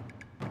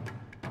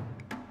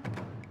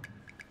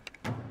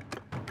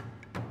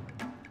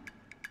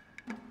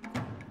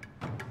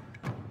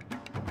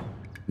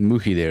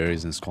 Muhi there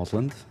is in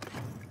Scotland.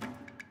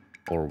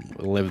 or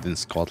lived in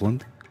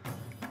Scotland.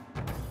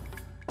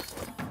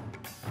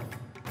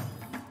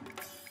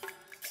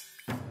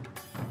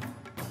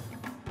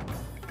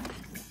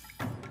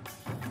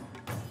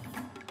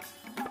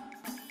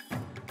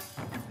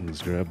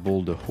 Let's grab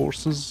all the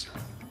horses.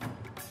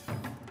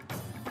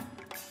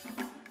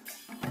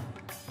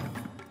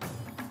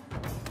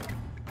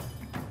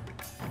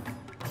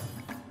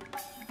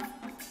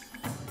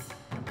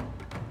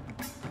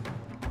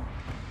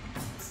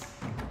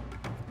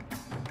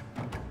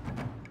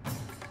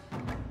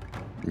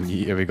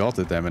 Yeah, we got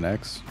it,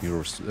 MNX.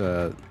 You're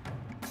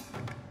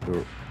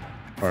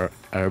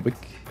Arabic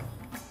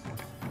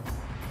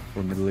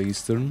or Middle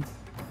Eastern.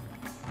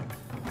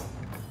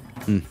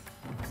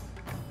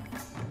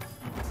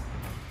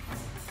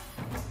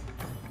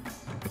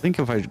 I think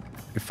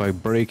if I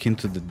break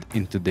into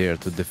there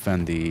to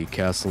defend the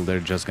castle, they're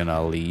just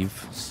gonna leave.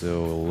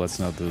 So let's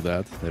not do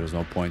that. There's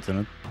no point in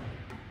it.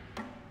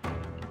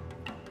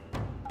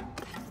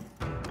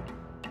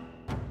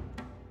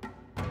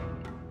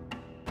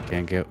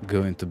 Can't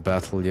go into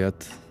battle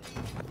yet.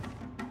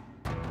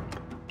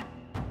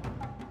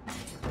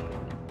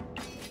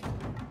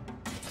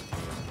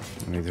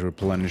 I need to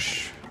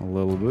replenish a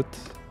little bit.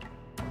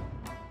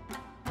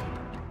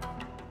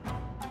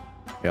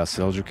 Yeah,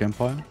 Seljuk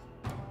Empire.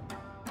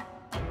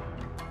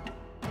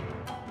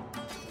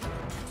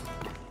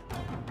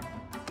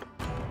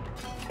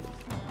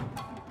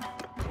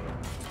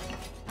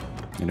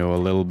 You know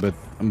a little bit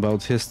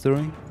about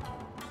history.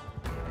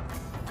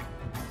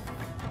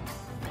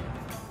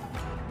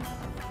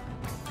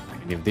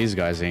 If these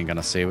guys ain't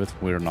gonna save it,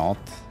 we're not.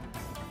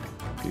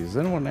 Is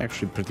anyone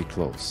actually pretty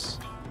close?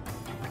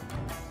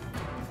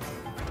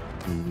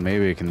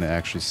 Maybe we can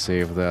actually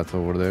save that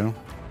over there.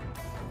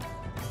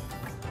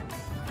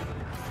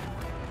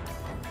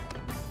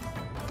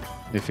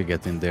 If we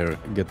get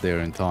there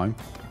in time.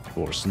 Of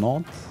course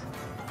not.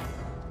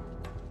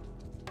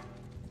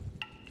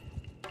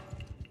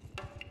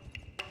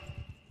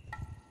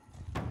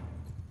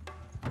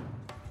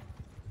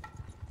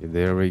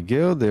 There we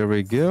go, there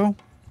we go.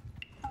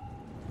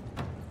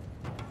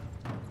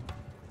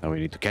 Now we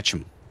need to catch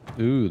them.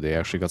 Ooh, they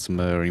actually got some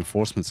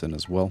reinforcements in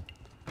as well.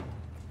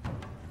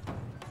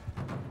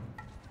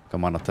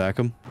 Come on, attack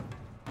them.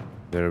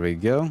 There we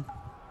go.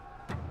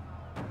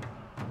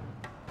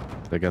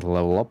 They got a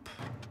level up.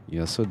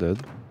 Yes, I did.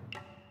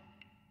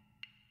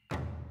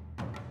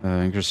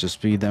 Increase your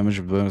speed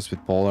damage bonus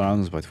with pole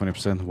rounds by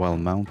 20% while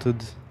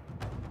mounted.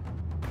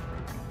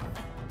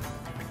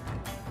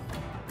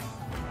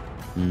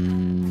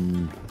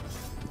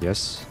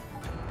 Yes.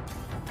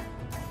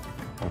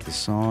 Party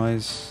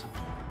size.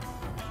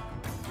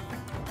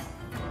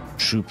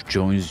 Troop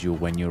joins you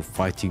when you're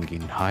fighting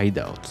in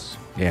hideouts.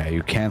 Yeah,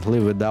 you can't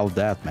live without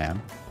that,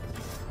 man.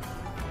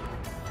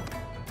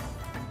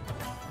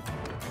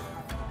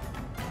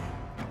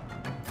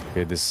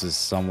 Okay, this is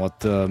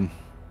somewhat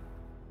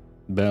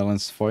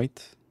balanced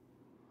fight.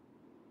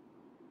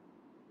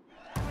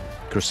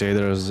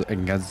 Crusaders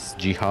against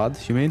Jihad,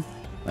 you mean?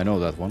 I know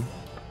that one.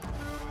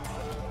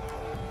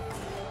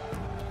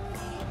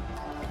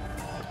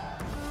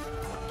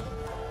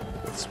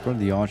 Let's spread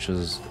the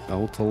archers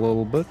out a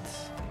little bit.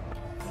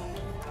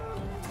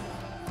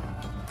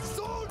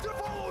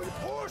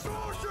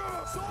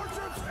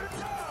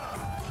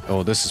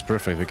 Oh, this is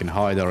perfect. We can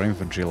hide our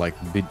infantry like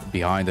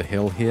behind a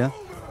hill here.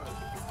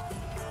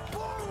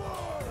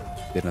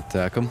 Didn't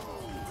attack them.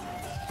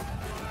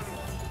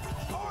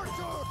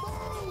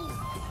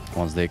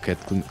 Once they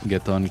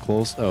get on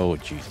close. Oh,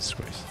 Jesus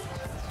Christ.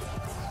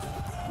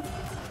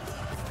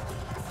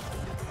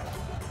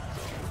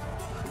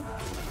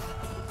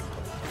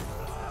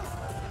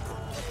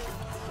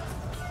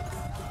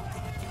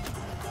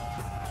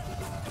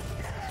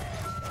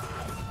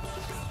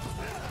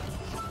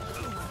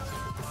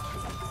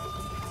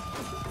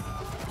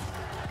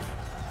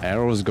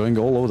 Arrows going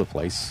all over the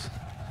place.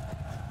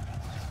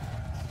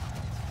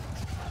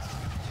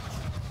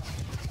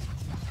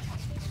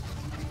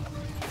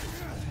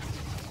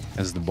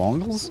 As the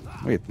Mongols?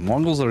 Wait,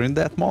 Mongols are in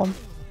that mod?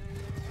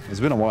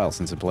 It's been a while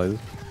since I played it.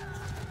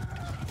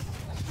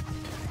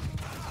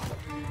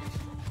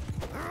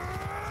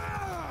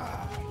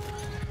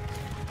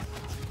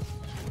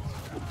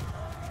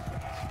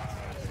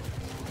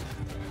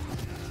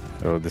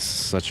 Oh, this is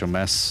such a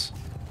mess.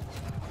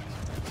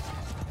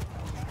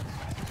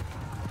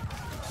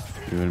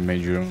 You even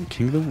made your own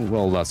kingdom?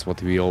 Well, that's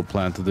what we all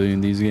plan to do in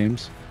these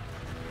games.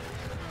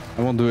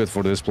 I won't do it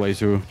for this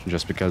playthrough,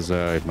 just because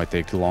it might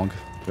take too long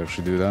to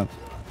actually do that.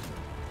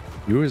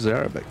 Yours is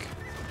Arabic.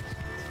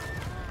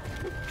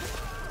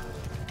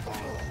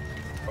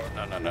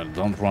 No,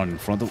 don't run in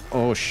front of...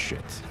 Oh, shit.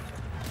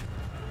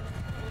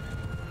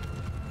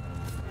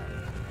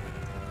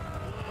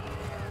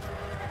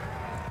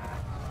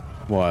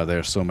 Why are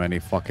there so many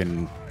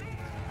fucking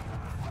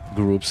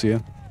groups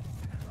here?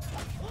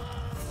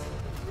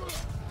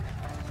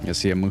 You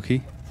see a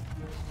Mookie?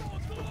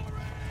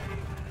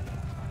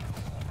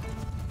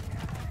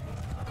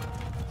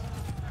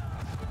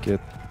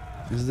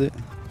 Is it?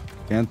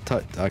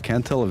 I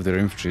can't tell if their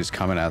infantry is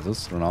coming at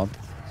us or not.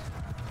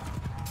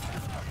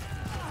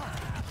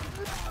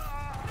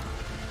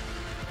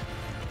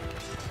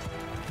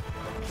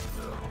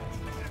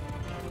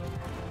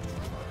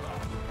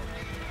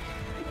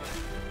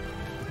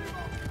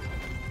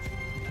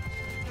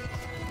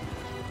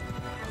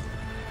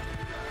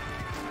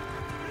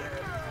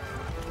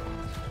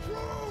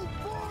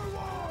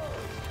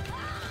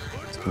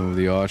 Move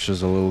the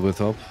archers a little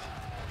bit up.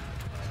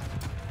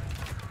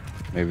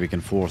 Maybe we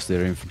can force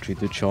their infantry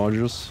to charge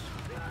us.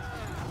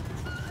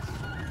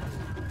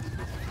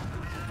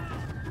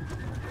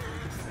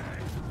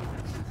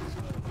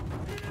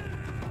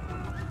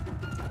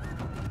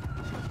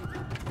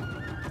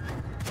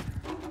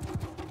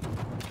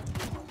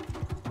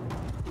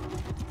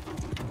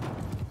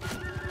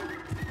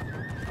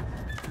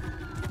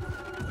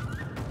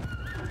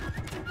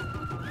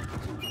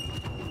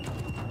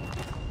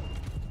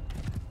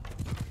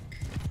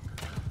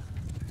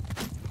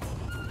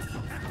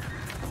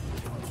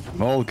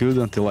 All good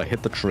until I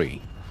hit the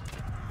tree.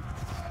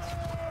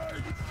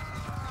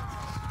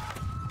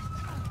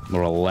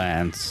 Or a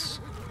lance,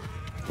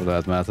 for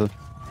that matter.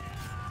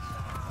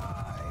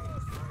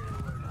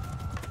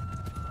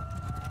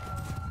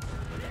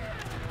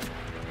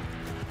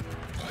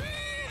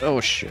 Oh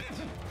shit.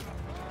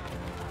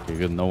 Okay,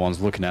 good, no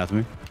one's looking at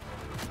me.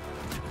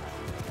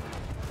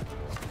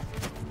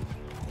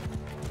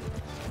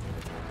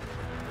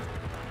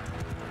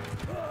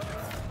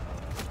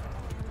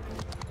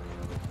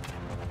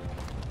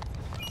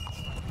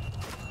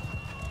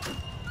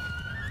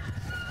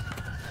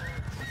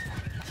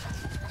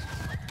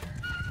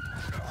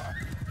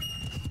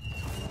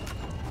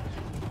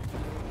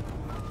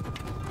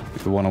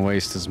 We want to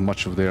waste as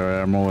much of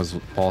their ammo as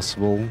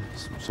possible,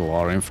 so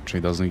our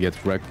infantry doesn't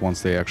get wrecked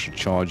once they actually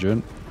charge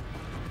in.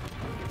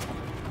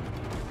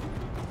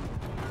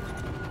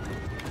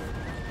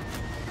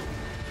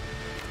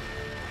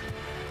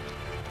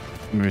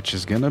 Which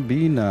is gonna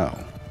be now.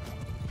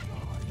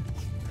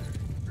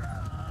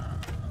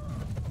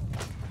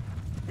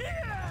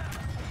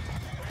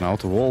 Now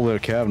to all their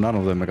cav, none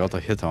of them got a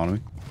hit on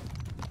me.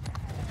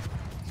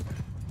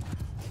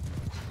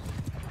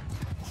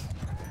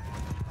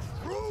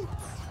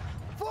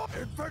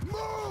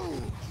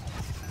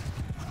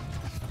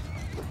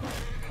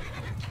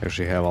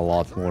 Actually have a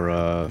lot more,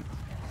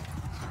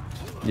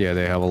 yeah,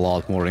 they have a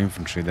lot more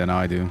infantry than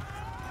I do.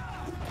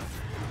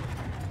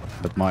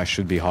 But mine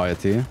should be higher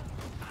tier.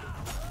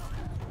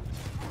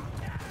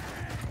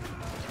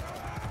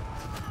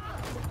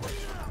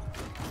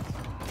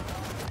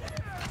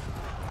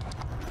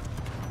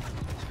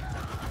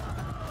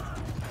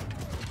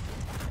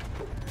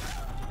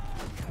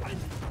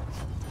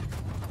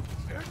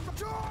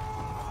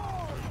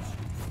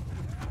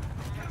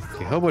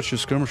 Okay, how about your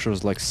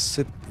skirmishers like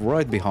sit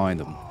right behind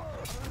them?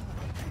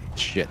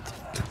 Shit.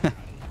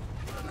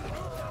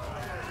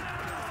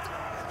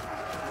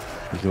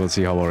 Okay, let's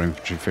see how our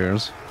infantry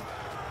fares.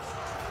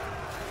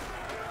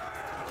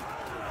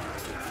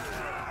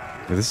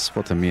 Yeah, this is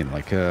what I mean,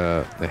 like,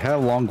 they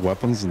have long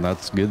weapons and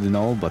that's good and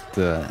all, but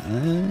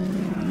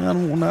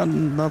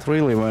not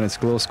really when it's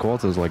close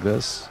quarters like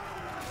this.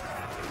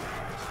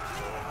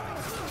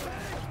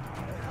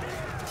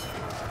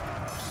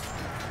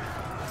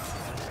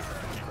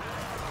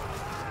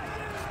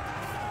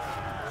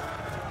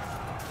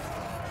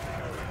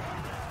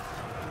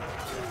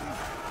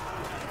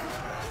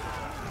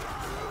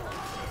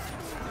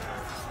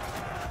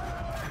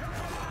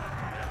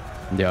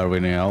 They are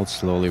winning out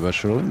slowly but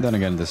surely. Then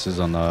again, this is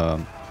on I'll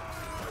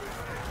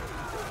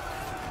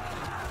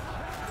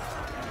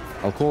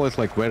call it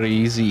like very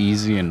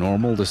easy, and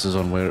normal. This is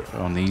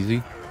on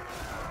easy.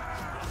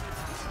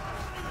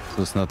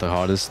 So it's not the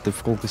hardest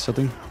difficulty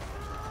setting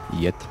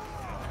yet.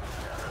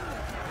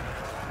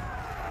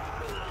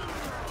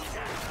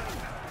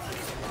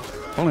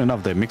 Funnily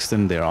enough, they mixed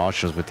in their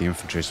archers with the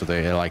infantry, so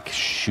they like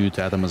shoot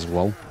at them as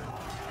well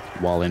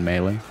while in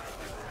melee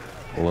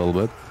a little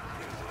bit.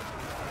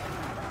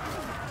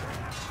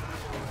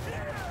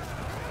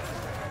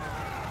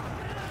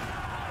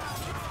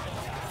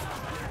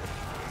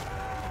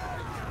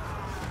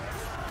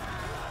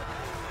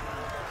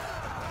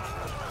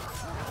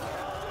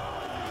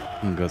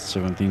 Got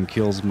 17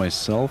 kills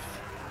myself.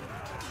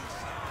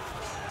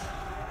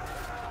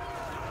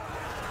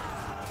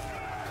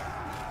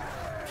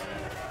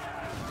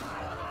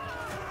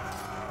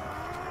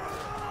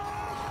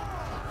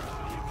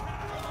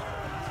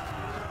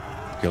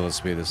 Okay, let's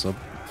speed this up.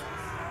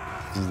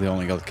 Since they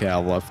only got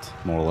cav left,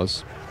 more or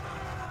less.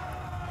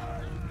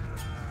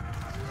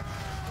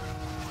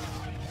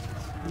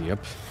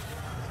 Yep.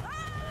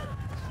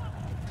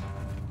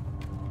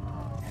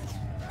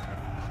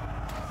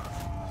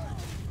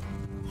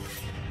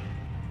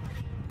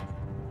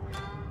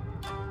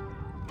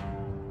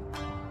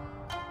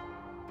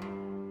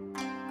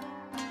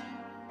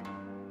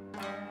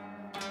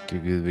 Okay,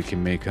 good, we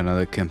can make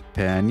another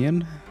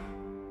companion.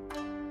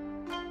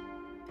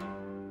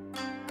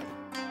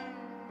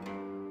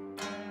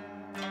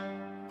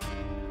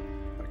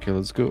 Okay,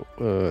 let's go.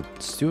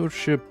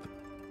 Stewardship.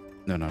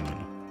 No.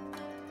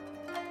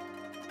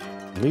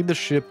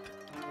 Leadership.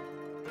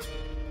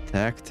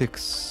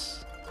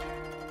 Tactics.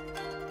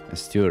 And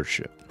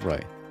stewardship.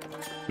 Right.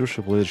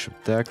 Stewardship,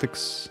 leadership,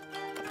 tactics.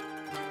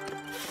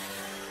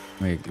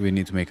 We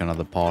need to make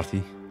another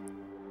party.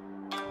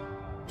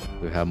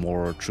 We have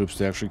more troops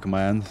to actually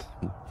command.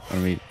 I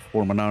mean,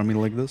 form an army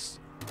like this.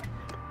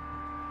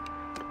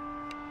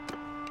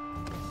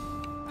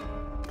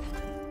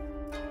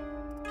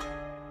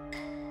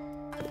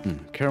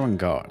 Caravan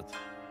guard.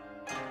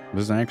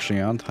 This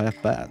actually aren't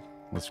half bad.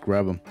 Let's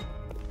grab him.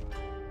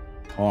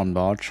 Armed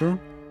archer.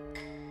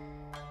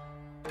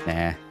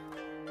 Nah.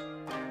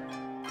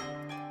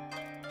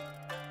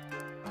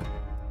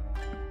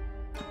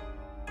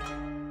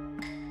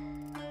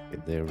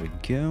 Okay, there we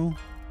go.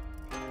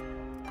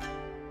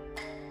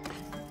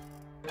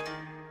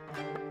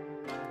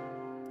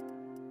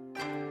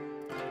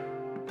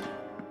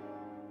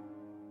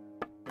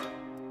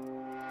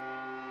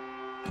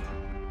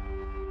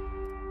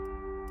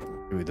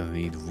 We don't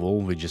need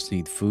wool, we just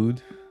need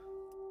food.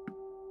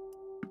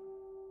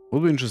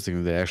 Would be interesting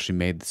if they actually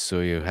made it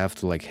so you have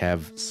to like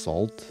have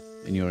salt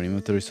in your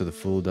inventory so the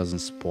food doesn't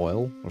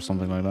spoil or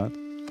something like that.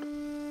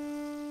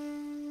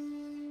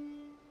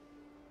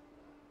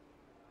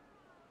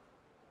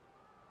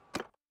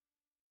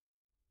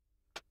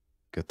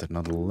 Got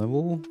another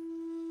level.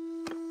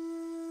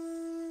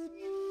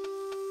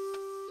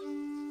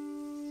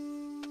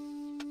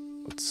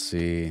 Let's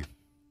see.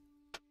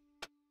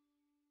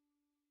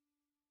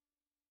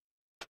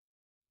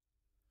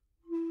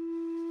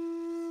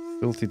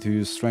 Ability to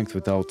use strength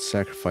without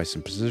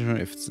sacrificing precision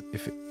if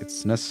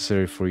it's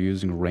necessary for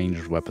using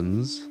ranged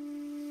weapons.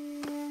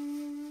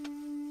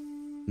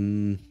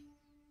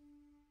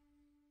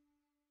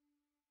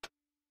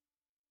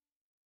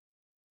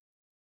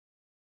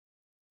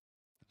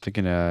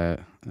 Thinking no.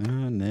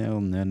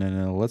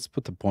 Let's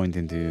put the point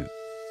into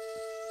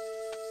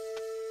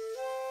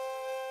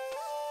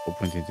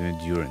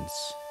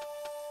endurance.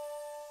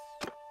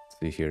 Let's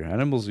see here.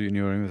 Animals in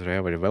your inventory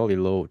have a very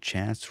low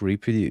chance to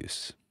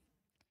reproduce.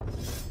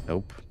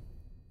 Nope.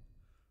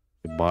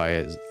 We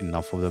buy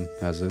enough of them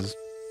as is.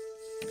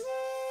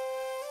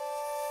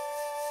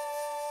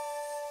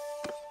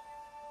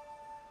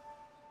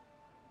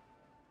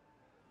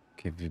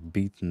 Okay, we've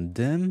beaten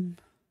them.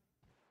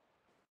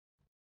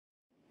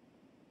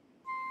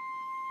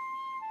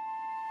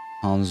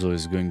 Hanzo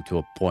is going to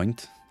a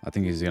point. I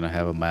think he's gonna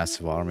have a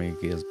massive army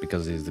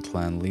because he's the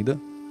clan leader.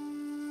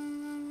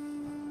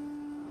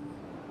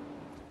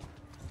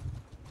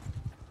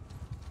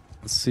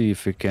 Let's see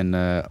if we can...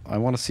 I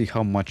want to see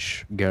how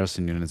much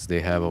garrison units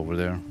they have over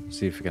there.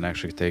 See if we can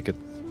actually take it.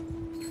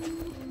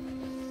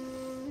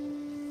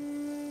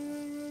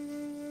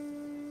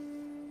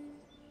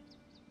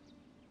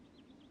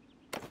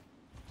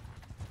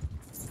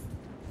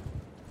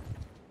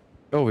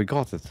 Oh, we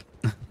got it.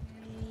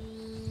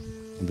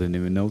 Didn't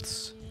even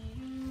notice.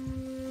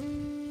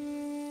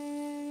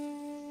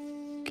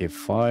 Okay,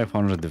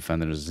 500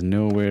 defenders.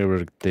 No way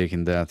we're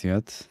taking that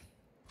yet.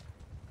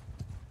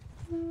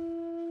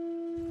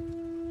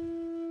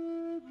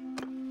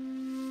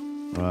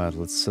 Right,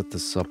 let's set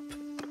this up.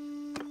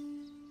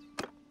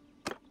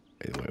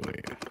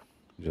 Wait.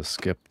 Just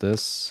skip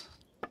this.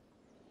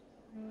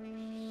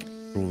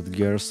 Improved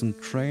garrison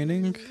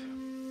training.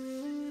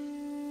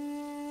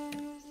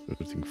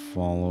 Everything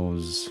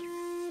follows.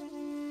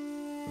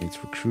 Needs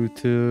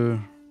recruiter.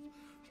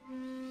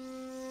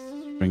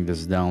 Bring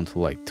this down to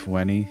like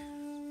 20.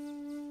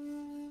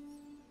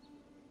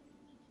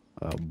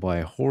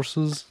 Buy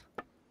horses.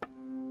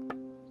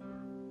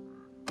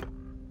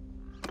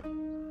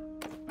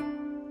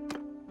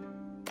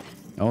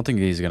 I don't think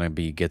he's gonna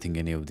be getting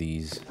any of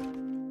these.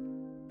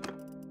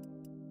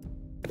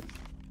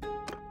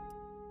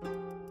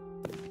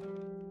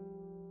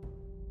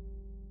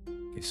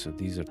 Okay, so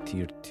these are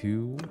tier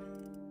 2.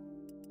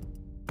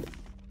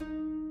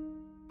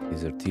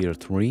 These are tier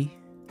 3.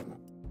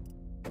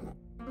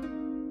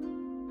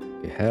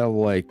 They have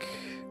like...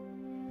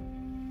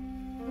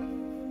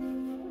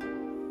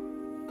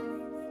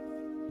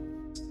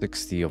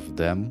 $60 of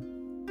them.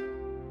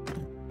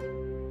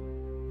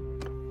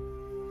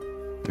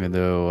 Even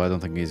though I don't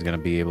think he's gonna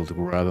be able to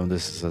grab him,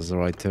 this is as the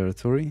right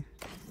territory.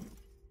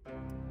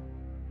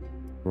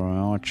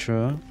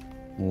 Archer,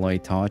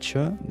 light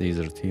archer, these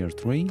are tier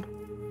 3.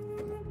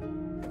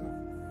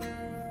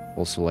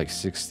 Also like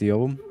 60 of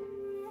them.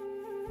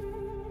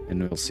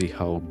 And we'll see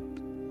how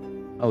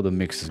the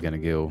mix is gonna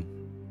go.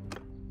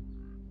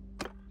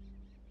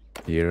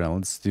 Here,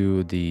 let's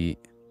do the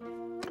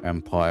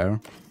Empire.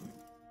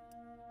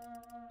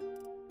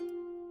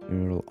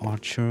 Referral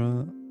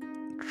archer,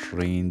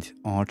 trained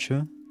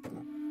archer.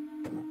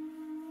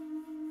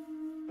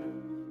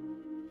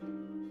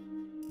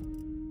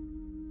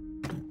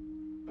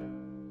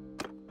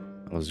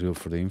 Let's go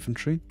for the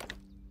infantry.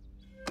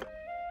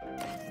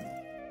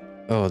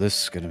 Oh,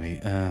 this is gonna be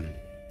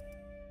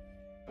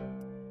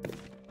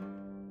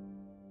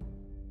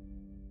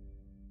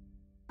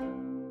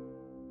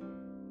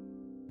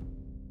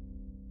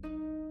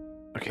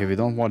okay, we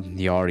don't want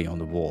Nyari on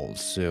the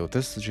walls, so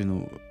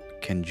Tetsojin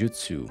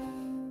Kenjutsu.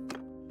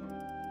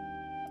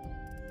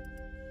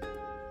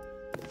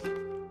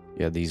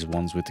 Yeah, these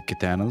ones with the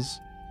katanas.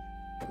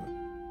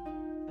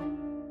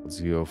 Let's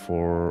go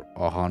for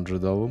 100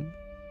 of them.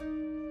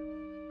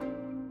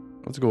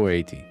 Let's go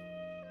 80.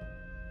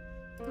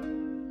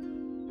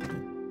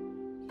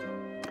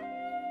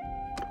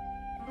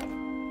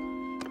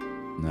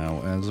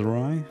 Now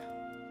Ezrai.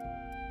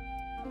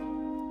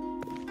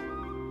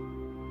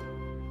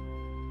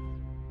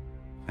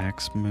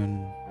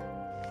 Axeman.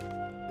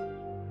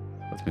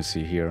 Let me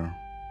see here.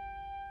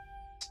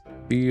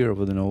 Spear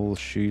with an old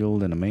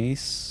shield and a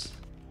mace.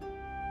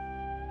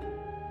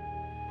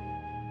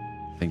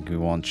 I think we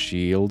want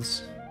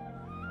shields.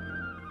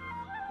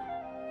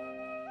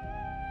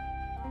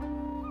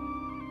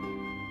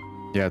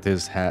 Yeah, it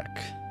is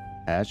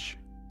Hatch.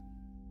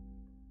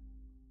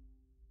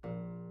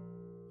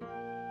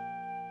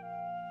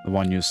 The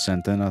one you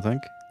sent in, I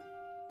think.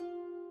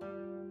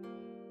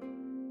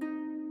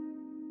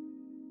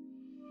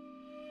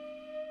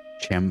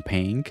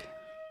 Champagne.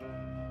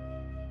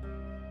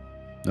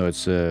 No,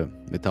 it's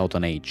without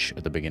an H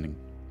at the beginning.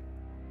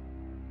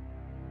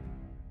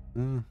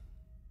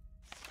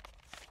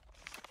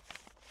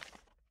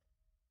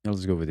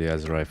 Let's go with the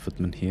Azrai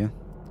Footman here.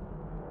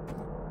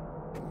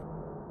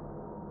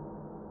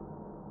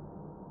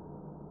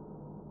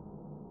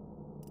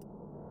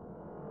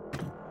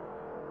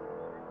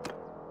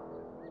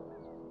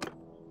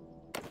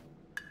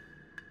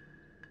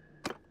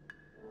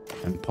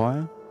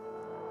 Empire.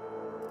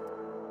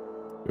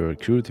 We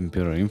recruit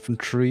Imperial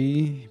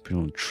Infantry,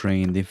 Imperial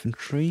Trained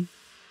Infantry.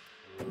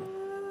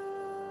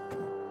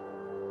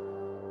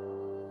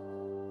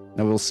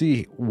 Now we'll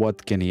see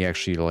what can he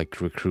actually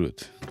like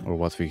recruit, or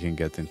what we can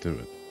get into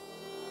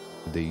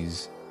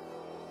these.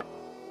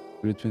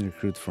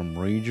 Recruit from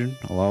region.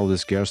 Allow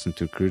this garrison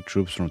to recruit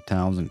troops from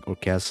towns and or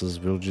castles,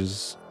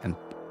 villages, and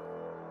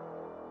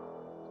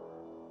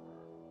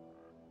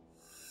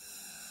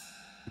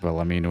well,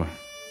 I mean.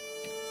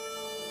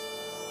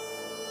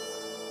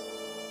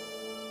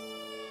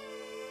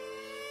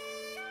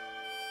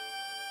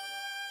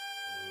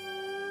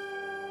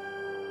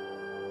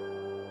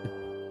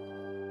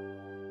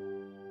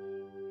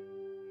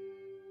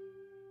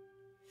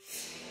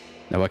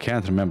 Now I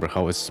can't remember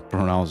how it's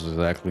pronounced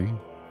exactly,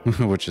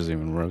 which is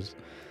even worse.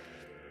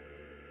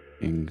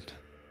 In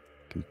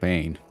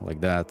campaign, like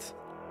that.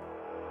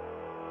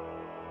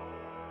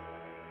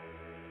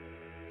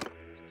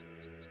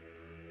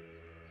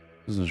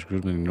 Business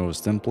recruitment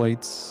ignores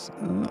templates.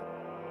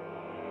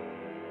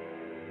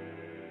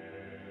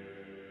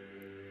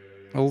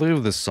 I'll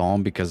leave this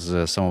on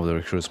because some of the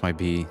recruits might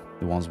be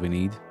the ones we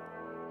need.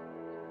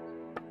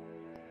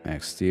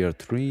 Next tier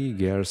 3,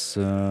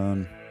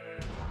 garrison.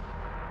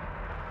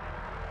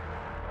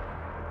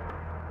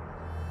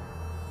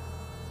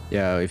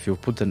 Yeah, if you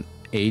put an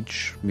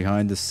H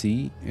behind the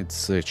C,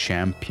 it's a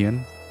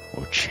champion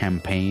or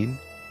champagne.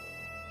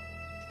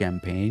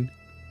 Champagne.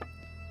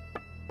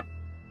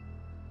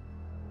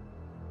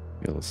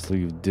 Yeah, let's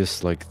leave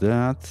this like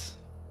that.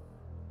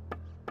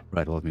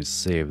 Right, let me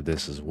save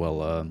this as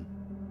well.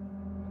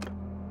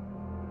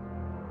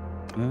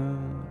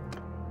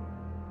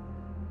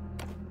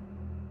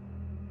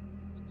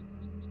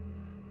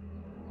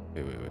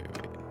 Wait.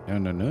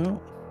 No.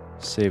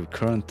 Save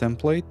current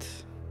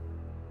template.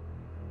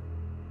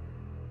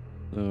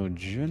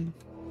 Tetsojin.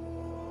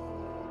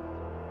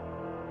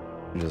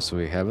 Just so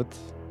we have it.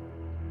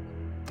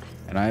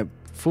 And I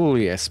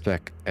fully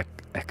expect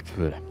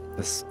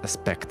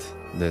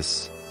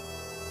this.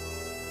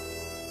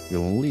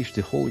 We'll unleash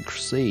the Holy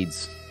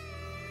Crusades.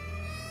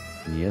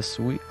 And yes,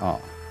 we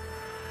are.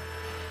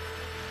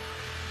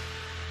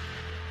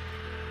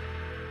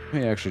 Let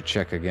me actually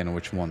check again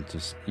which one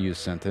you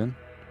sent in.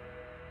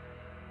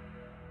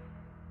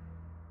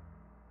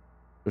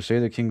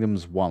 Crusader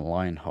Kingdoms 1,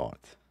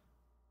 Lionheart.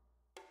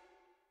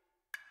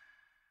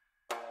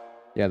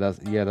 Yeah,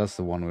 that's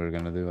the one we're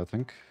gonna do, I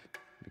think,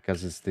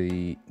 because it's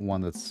the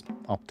one that's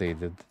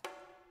updated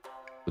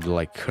with the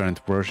like current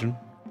version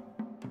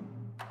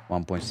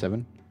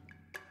 1.7.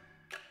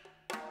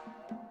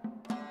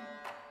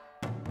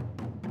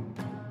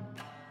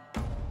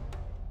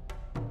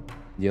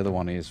 The other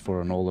one is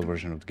for an older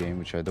version of the game,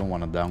 which I don't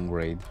want to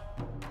downgrade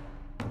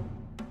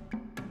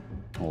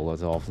all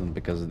that often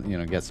because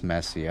it gets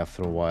messy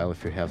after a while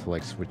if you have to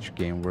like switch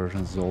game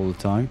versions all the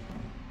time.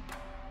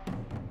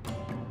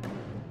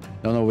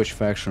 Don't know which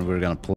faction we're gonna play.